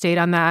had I stayed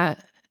on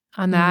that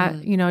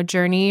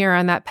journey or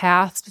on that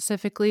path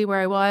specifically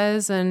where I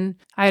was. And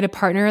I had a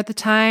partner at the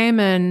time,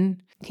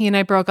 and he and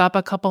I broke up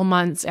a couple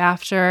months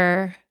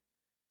after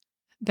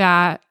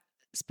that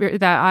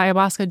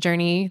ayahuasca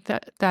journey,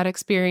 that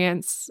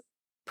experience,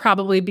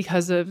 probably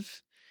because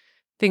of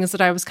things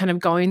that I was kind of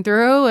going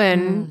through,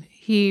 and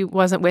he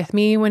wasn't with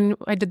me when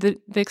I did the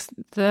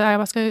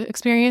ayahuasca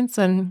experience,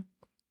 and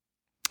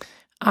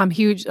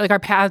huge, like our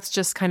paths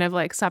just kind of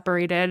like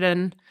separated,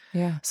 and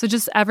so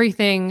just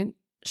everything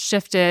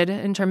shifted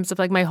in terms of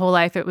like my whole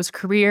life. It was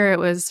career, it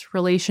was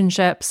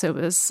relationships, it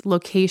was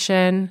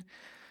location,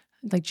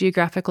 like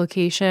geographic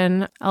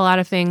location, a lot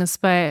of things.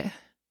 But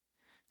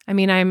I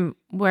mean, I'm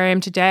where I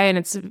am today, and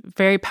it's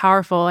very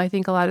powerful. I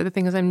think a lot of the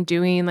things I'm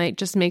doing like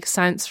just make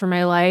sense for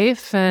my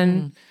life.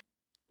 And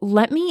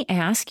let me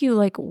ask you,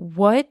 like,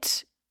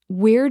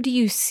 where do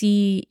you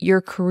see your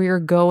career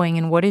going,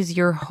 and what is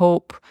your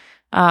hope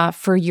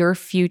for your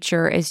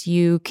future as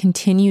you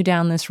continue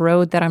down this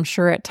road that I'm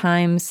sure at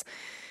times,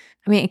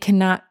 I mean, it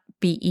cannot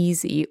be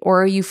easy?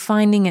 Or are you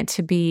finding it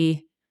to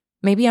be,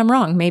 maybe I'm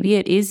wrong, maybe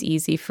it is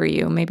easy for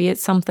you. Maybe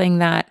it's something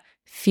that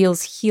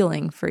feels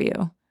healing for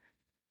you.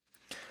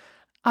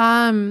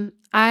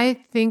 I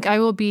think I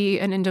will be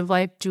an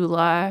end-of-life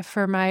doula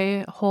for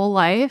my whole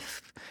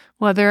life,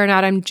 whether or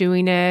not I'm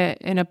doing it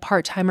in a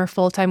part-time or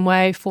full-time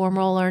way,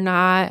 formal or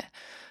not.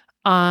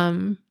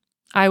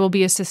 I will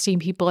be assisting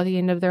people at the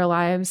end of their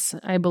lives.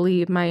 I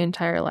believe my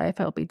entire life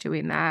I'll be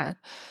doing that.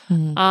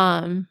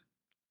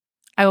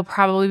 I will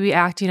probably be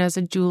acting as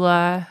a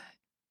doula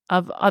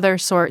of other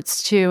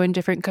sorts too, in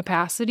different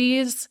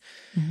capacities.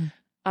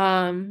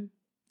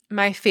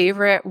 My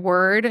favorite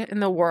word in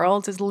the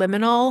world is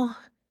liminal.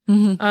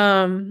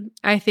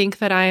 I think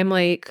that I'm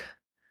like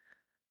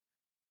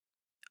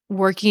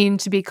working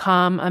to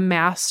become a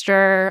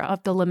master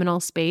of the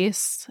liminal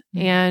space.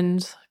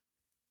 And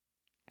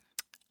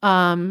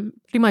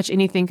pretty much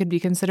anything could be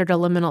considered a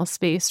liminal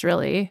space,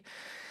 really.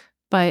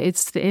 But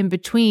it's the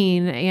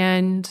in-between.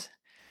 And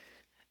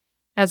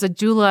as a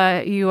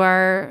doula, you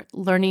are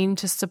learning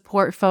to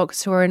support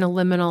folks who are in a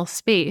liminal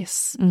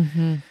space.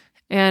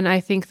 And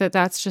I think that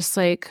that's just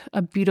like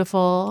a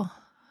beautiful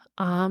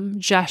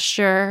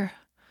gesture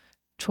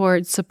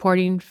towards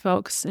supporting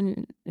folks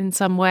in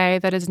some way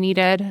that is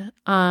needed.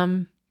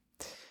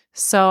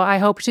 So I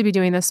hope to be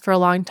doing this for a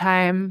long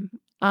time.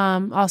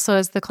 Also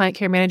as the client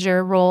care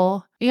manager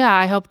role. Yeah,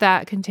 I hope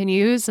that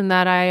continues and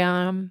that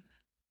I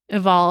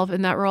evolve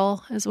in that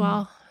role as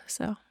well.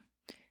 So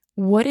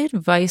what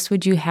advice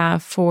would you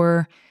have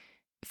for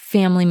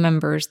family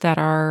members that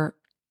are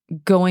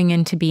going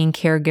into being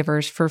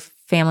caregivers for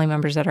family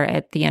members that are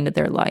at the end of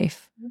their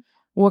life?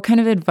 What kind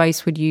of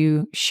advice would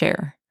you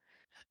share?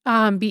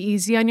 Be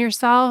easy on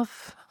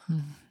yourself.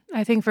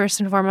 I think first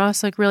and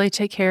foremost, like really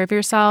take care of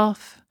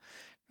yourself,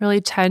 really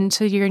tend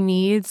to your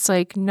needs,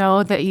 like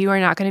know that you are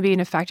not going to be an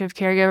effective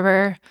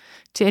caregiver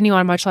to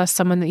anyone, much less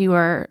someone that you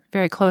are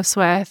very close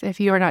with, if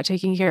you are not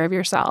taking care of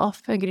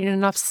yourself and getting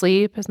enough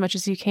sleep as much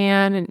as you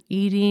can and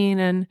eating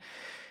and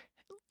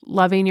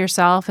loving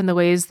yourself in the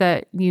ways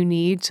that you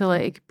need to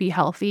like be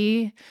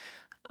healthy.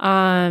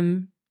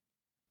 I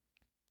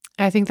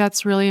think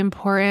that's really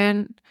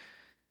important.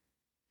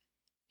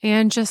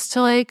 And just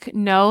to like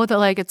know that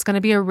like it's going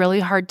to be a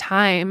really hard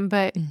time,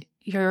 but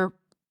you're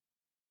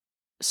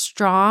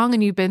strong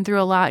and you've been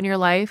through a lot in your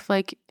life.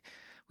 Like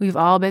we've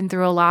all been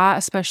through a lot,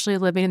 especially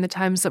living in the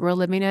times that we're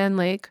living in.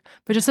 Like,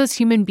 but just as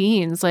human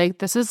beings, like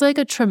this is like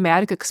a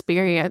traumatic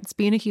experience.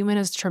 Being a human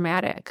is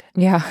traumatic.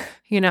 Yeah.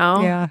 You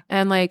know? Yeah.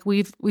 And like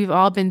we've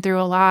all been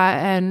through a lot,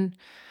 and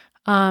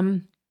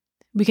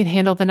we can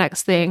handle the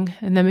next thing,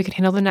 and then we can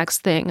handle the next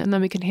thing, and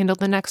then we can handle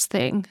the next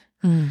thing.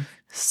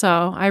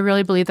 So I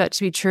really believe that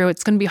to be true.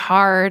 It's going to be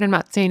hard. I'm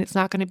not saying it's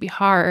not going to be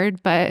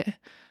hard, but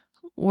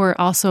we're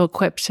also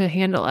equipped to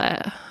handle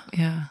it.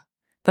 Yeah.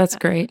 That's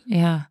great.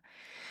 Yeah.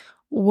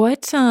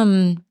 What,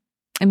 and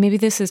maybe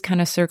this is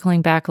kind of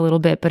circling back a little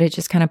bit, but it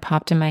just kind of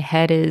popped in my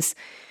head is,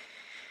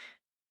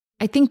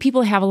 I think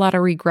people have a lot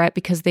of regret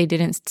because they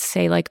didn't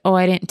say like, oh,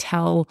 I didn't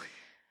tell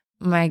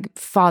my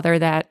father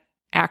that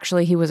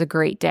actually he was a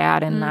great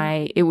dad and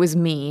it was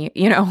me,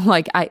 you know,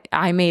 like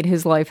I made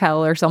his life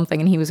hell or something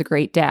and he was a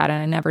great dad.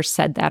 And I never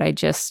said that. I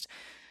just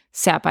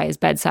sat by his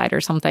bedside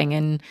or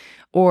something.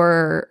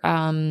 Or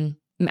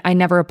I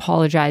never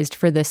apologized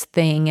for this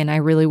thing. And I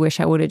really wish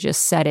I would have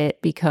just said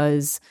it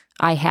because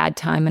I had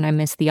time and I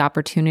missed the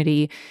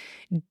opportunity.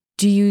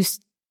 Do you,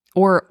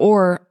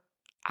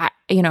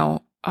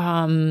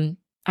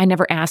 I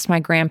never asked my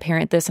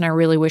grandparent this and I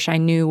really wish I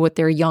knew what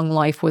their young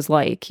life was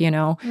like, you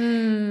know?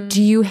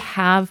 Do you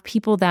have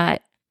people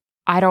that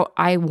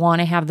I want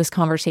to have this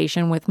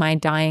conversation with my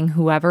dying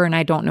whoever and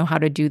I don't know how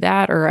to do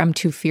that, or I'm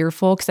too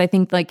fearful? Because I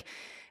think like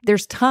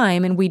there's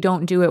time and we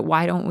don't do it.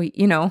 Why don't we,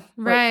 you know?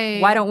 Right.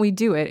 Why don't we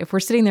do it? If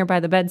we're sitting there by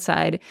the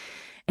bedside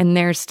and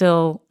they're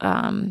still,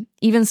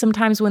 even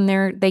sometimes when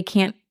they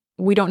can't,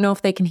 we don't know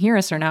if they can hear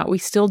us or not, we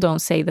still don't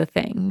say the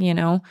thing, you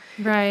know?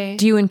 Right.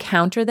 Do you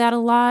encounter that a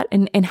lot?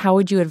 And how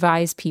would you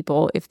advise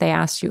people if they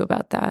asked you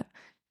about that?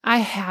 I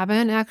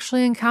haven't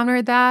actually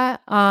encountered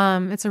that.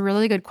 It's a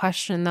really good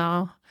question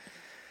though.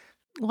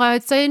 Well, I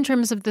would say in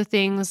terms of the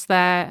things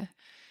that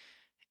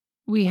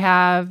we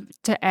have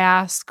to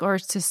ask or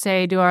to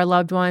say to our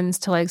loved ones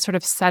to like sort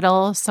of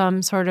settle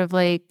some sort of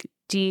like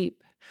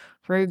deep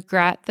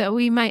regret that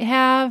we might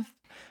have,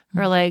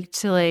 or like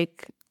to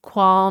like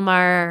qualm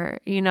our,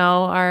 you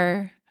know,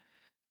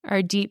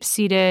 our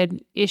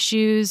deep-seated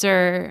issues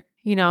or,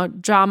 you know,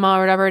 drama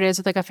or whatever it is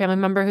with like a family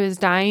member who is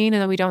dying,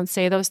 and then we don't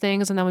say those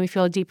things and then we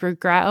feel deep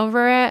regret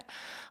over it.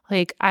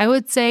 Like I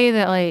would say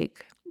that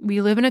like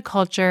we live in a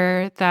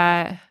culture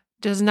that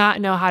does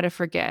not know how to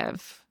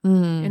forgive,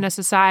 in a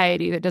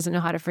society that doesn't know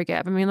how to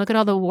forgive. I mean, look at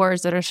all the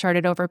wars that are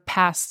started over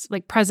past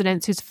like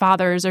presidents whose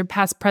fathers or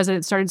past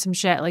presidents started some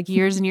shit like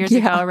years and years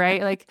ago,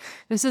 right? Like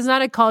this is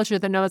not a culture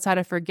that knows how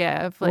to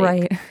forgive. Like,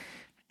 right.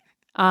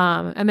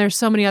 And there's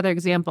so many other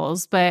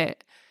examples,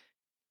 but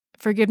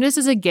forgiveness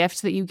is a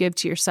gift that you give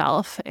to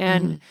yourself.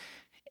 And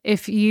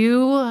if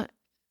you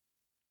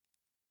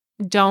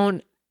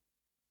don't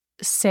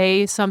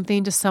say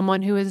something to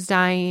someone who is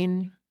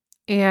dying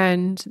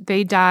and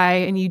they die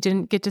and you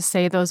didn't get to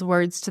say those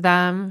words to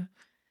them,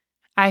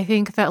 I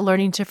think that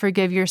learning to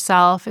forgive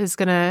yourself is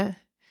going to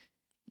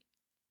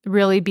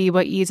really be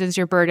what eases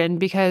your burden,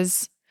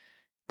 because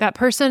that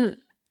person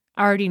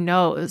already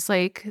knows,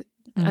 like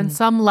on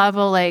some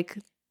level, like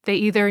they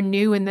either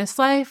knew in this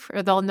life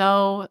or they'll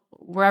know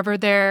wherever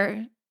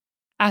their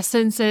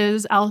essence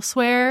is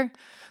elsewhere.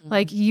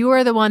 Like you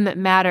are the one that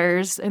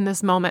matters in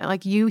this moment,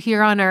 like you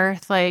here on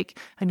earth, like,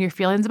 and your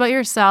feelings about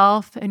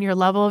yourself and your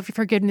level of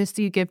forgiveness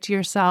that you give to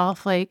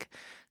yourself, like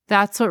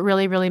that's what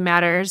really, really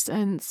matters.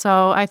 And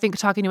so I think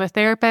talking to a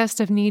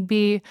therapist if need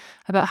be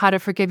about how to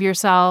forgive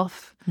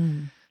yourself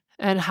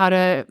and how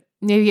to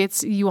maybe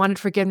it's you wanted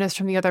forgiveness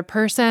from the other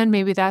person.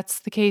 Maybe that's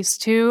the case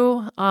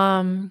too.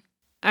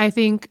 I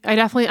think I'm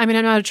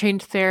not a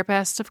trained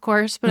therapist, of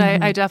course, but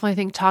I definitely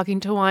think talking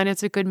to one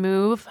is a good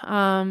move.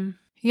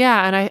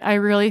 Yeah. And I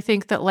really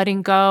think that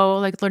letting go,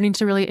 like learning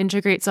to really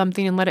integrate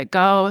something and let it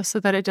go so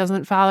that it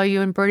doesn't follow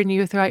you and burden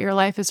you throughout your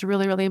life is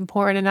really, really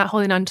important, and not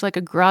holding on to like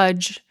a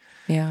grudge.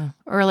 Yeah.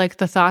 Or like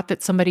the thought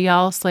that somebody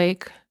else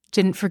like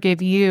didn't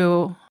forgive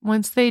you.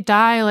 Once they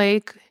die,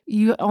 like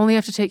you only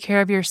have to take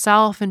care of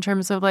yourself in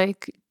terms of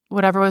like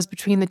whatever was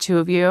between the two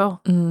of you.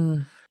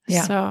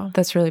 Yeah. So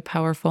that's really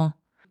powerful.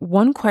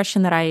 One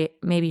question that I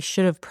maybe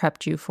should have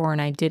prepped you for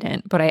and I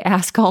didn't, but I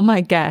ask all my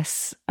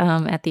guests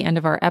at the end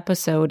of our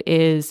episode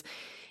is,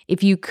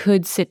 if you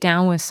could sit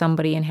down with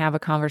somebody and have a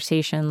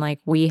conversation like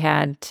we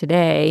had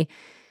today,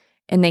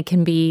 and they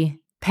can be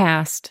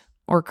past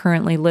or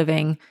currently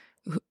living,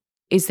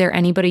 is there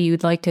anybody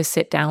you'd like to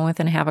sit down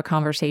with and have a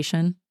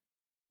conversation?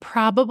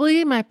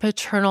 probably my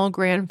paternal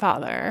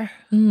grandfather.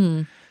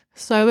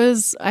 So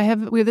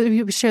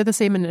we share the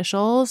same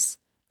initials.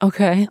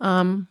 Okay.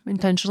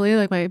 Intentionally,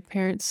 like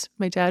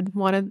my dad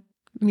wanted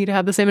me to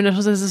have the same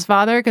initials as his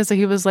father because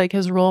he was like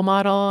his role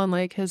model and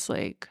like his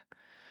like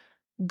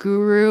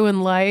guru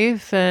in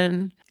life.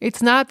 And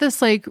it's not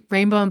this like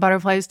rainbow and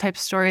butterflies type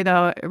story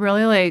though. It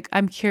really, like,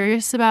 I'm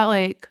curious about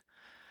like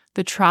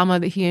the trauma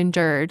that he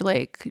endured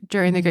like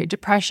during the Great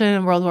Depression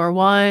and World War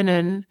I,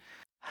 and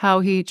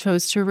how he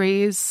chose to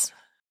raise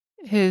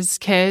his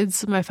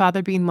kids, my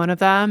father being one of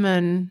them.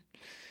 And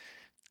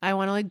I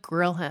want to like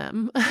grill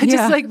him,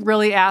 just like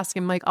really ask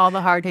him like all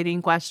the hard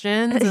hitting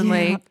questions and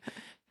like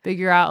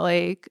figure out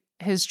like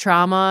his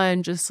trauma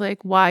and just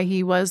like why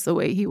he was the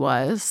way he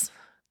was.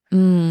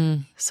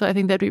 So I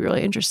think that'd be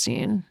really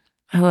interesting.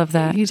 I love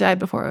that. He died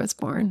before I was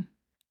born.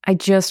 I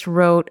just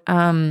wrote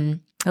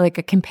like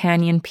a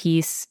companion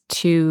piece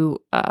to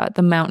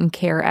the Mountain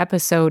Care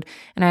episode,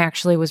 and I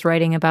actually was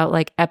writing about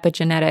like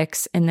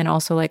epigenetics and then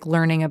also like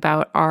learning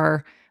about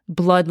our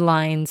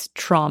bloodlines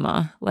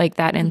trauma, like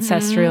that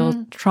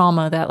ancestral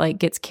trauma that like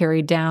gets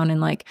carried down,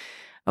 and like,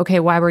 okay,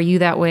 why were you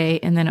that way?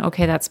 And then,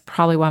 okay, that's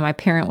probably why my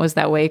parent was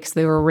that way because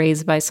they were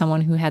raised by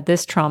someone who had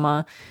this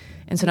trauma.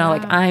 And so now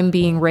like I'm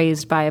being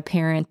raised by a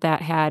parent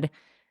that had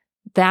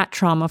that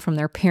trauma from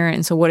their parent.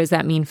 And so what does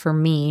that mean for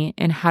me?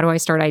 And how do I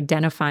start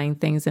identifying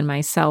things in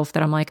myself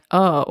that I'm like,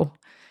 oh,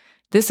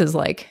 this is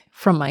like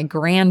from my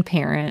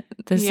grandparent.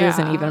 This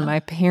isn't even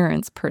my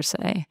parents per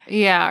se.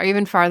 Yeah, or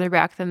even farther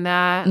back than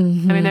that. I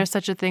mean, there's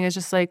such a thing as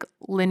just like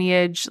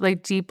lineage,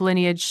 like deep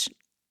lineage,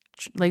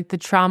 like the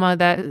trauma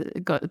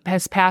that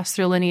has passed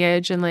through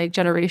lineage and like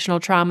generational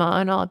trauma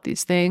and all of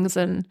these things.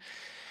 And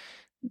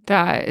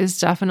that is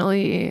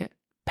definitely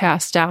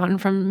passed down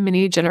from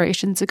many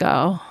generations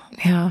ago.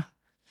 Yeah.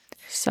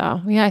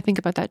 So, yeah, I think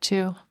about that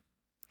too.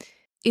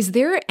 Is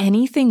there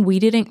anything we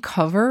didn't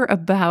cover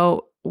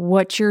about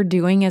what you're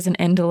doing as an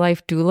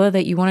end-of-life doula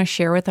that you want to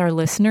share with our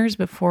listeners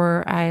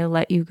before I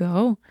let you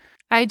go?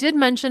 I did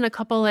mention a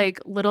couple like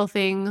little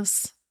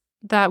things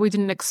that we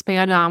didn't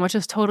expand on, which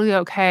is totally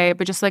okay.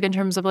 But just like in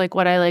terms of like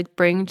what I like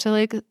bring to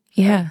like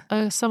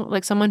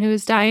someone who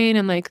is dying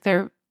and like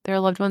their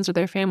loved ones or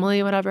their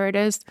family, whatever it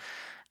is.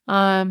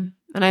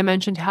 And I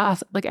mentioned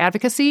like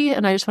advocacy,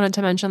 and I just wanted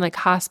to mention like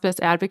hospice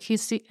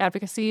advocacy.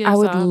 Is, I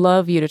would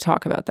love you to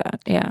talk about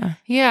that. Yeah.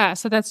 Yeah.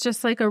 So that's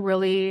just like a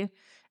really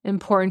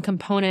important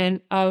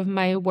component of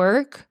my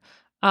work.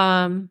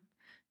 When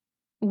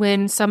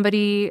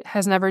somebody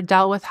has never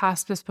dealt with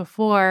hospice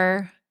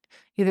before,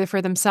 either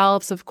for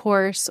themselves, of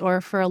course, or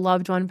for a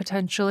loved one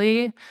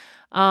potentially,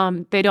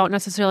 they don't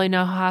necessarily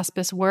know how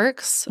hospice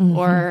works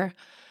or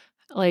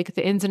like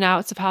the ins and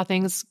outs of how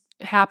things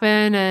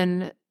happen,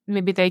 and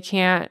maybe they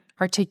can't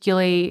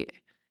articulate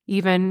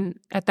even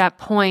at that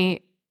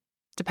point,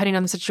 depending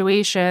on the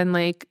situation,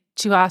 like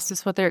to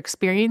hospice what they're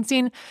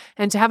experiencing.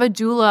 And to have a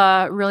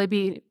doula really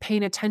be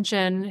paying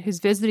attention, who's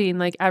visiting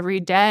like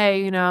every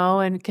day, you know,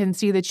 and can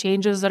see the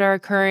changes that are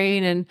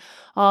occurring and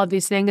all of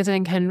these things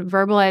and can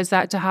verbalize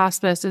that to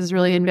hospice is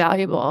really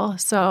invaluable.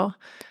 So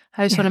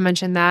I just want to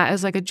mention that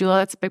as like a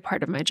doula, that's a big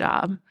part of my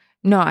job.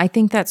 No, I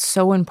think that's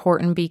so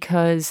important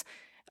because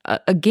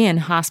again,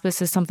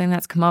 hospice is something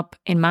that's come up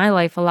in my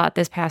life a lot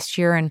this past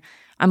year, and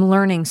I'm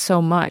learning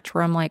so much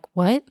where I'm like,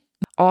 what?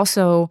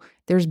 Also,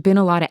 there's been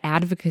a lot of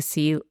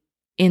advocacy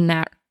in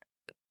that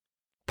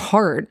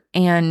part,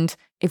 and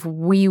if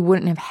we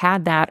wouldn't have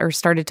had that or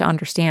started to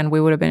understand, we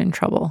would have been in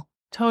trouble.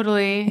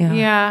 Totally.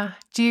 Yeah.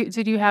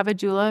 Did you have a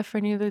doula for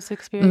any of those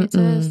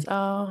experiences?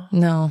 Oh.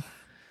 No.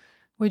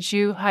 Would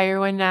you hire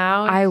one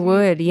now? I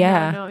would,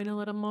 yeah. Knowing a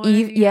little more.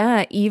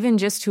 Even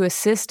just to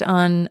assist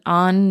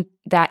on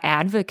that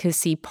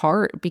advocacy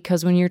part,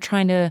 because when you're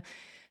trying to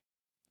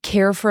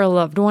care for a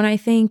loved one, I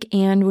think,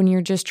 and when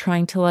you're just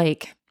trying to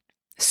like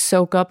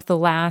soak up the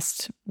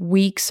last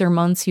weeks or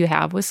months you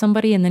have with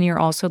somebody, and then you're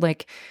also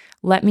like,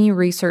 let me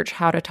research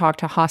how to talk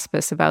to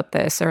hospice about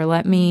this, or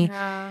let me,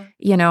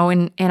 you know,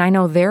 and I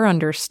know they're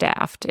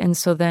understaffed, and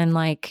so then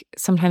like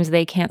sometimes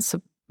they can't,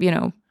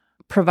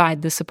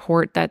 provide the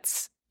support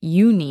that's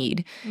you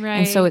need. Right.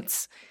 And so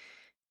it's,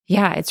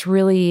 yeah, it's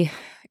really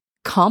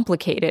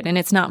complicated, and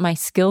it's not my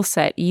skill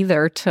set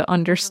either to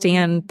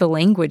understand the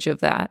language of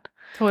that.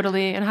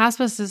 Totally. And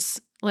hospice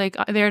is like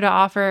there to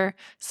offer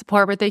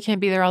support, but they can't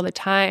be there all the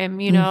time,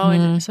 you know?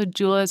 And so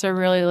doulas are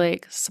really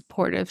like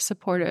supportive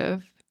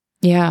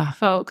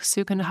folks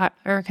who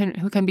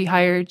can be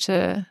hired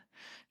to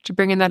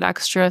bring in that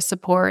extra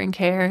support and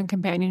care and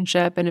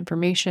companionship and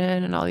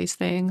information and all these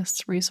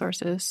things,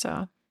 resources.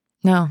 So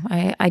no,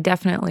 I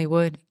definitely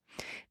would.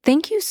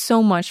 Thank you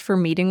so much for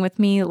meeting with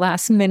me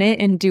last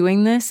minute and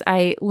doing this.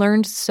 I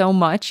learned so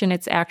much, and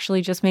it's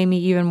actually just made me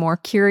even more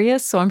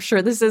curious. So I'm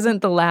sure this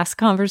isn't the last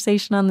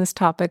conversation on this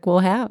topic we'll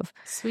have.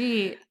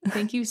 Sweet.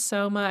 Thank you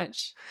so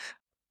much.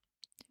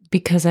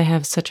 Because I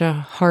have such a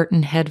heart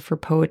and head for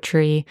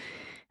poetry,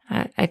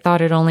 I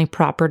thought it only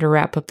proper to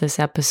wrap up this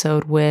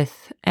episode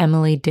with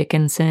Emily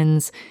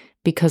Dickinson's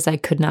Because I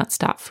Could Not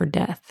Stop for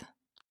Death.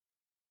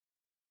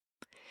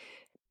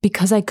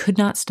 Because I could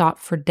not stop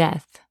for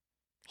death,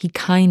 he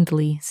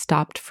kindly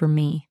stopped for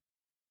me.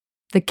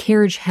 The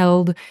carriage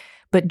held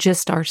but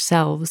just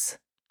ourselves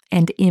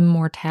and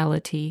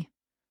immortality.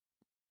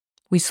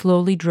 We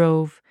slowly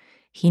drove,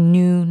 he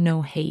knew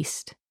no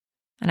haste,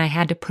 and I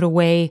had to put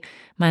away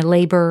my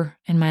labor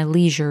and my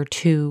leisure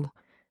too,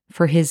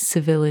 for his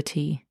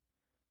civility.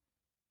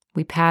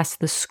 We passed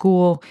the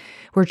school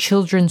where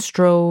children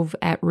strove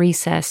at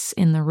recess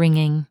in the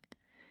ringing.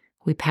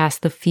 We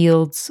passed the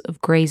fields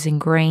of grazing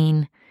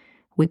grain.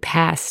 We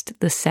passed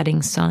the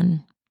setting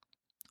sun.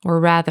 Or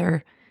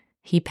rather,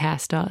 he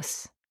passed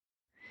us.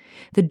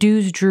 The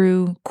dews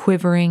drew,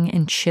 quivering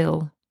and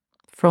chill,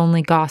 for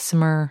only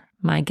gossamer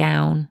my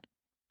gown,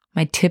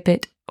 my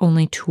tippet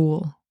only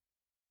tulle.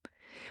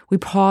 We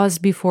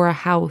paused before a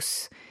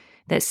house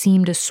that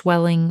seemed a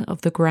swelling of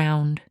the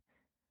ground.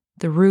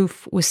 The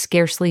roof was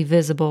scarcely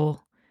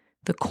visible,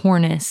 the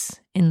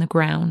cornice in the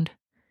ground.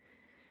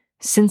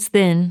 Since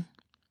then,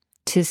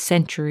 'tis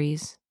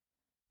centuries,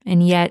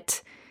 and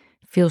yet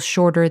feels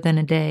shorter than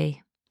a day.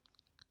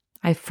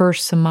 I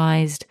first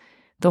surmised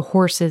the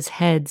horses'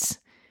 heads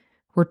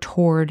were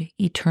toward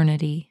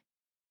eternity.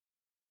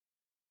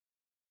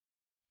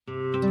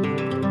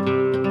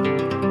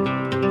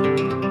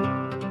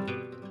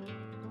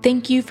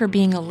 Thank you for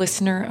being a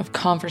listener of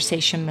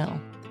Conversation Mill.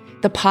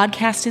 The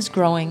podcast is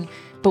growing,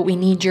 but we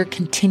need your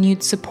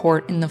continued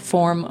support in the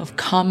form of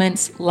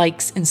comments,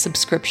 likes, and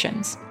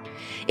subscriptions.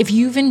 If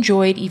you've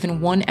enjoyed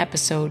even one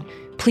episode,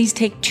 please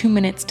take 2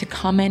 minutes to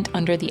comment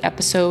under the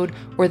episode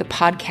or the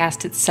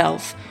podcast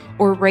itself,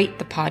 or rate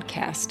the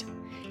podcast.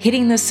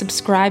 Hitting the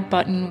subscribe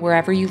button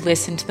wherever you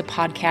listen to the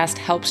podcast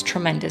helps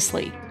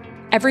tremendously.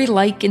 Every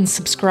like and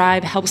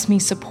subscribe helps me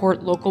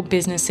support local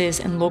businesses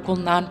and local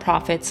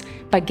nonprofits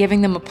by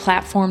giving them a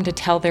platform to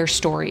tell their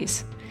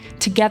stories.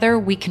 Together,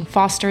 we can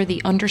foster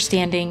the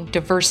understanding,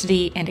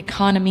 diversity, and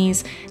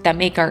economies that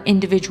make our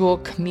individual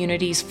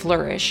communities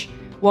flourish,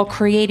 while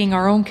creating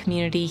our own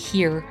community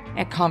here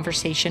at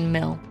Conversation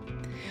Mill.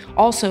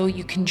 Also,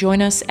 you can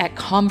join us at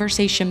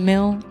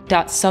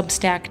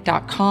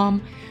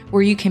conversationmill.substack.com,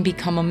 where you can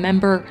become a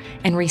member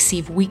and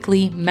receive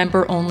weekly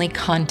member-only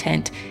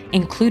content,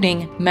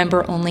 including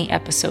member-only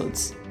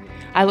episodes.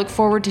 I look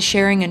forward to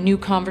sharing a new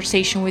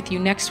conversation with you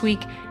next week,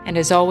 and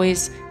as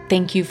always,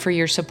 thank you for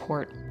your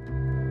support.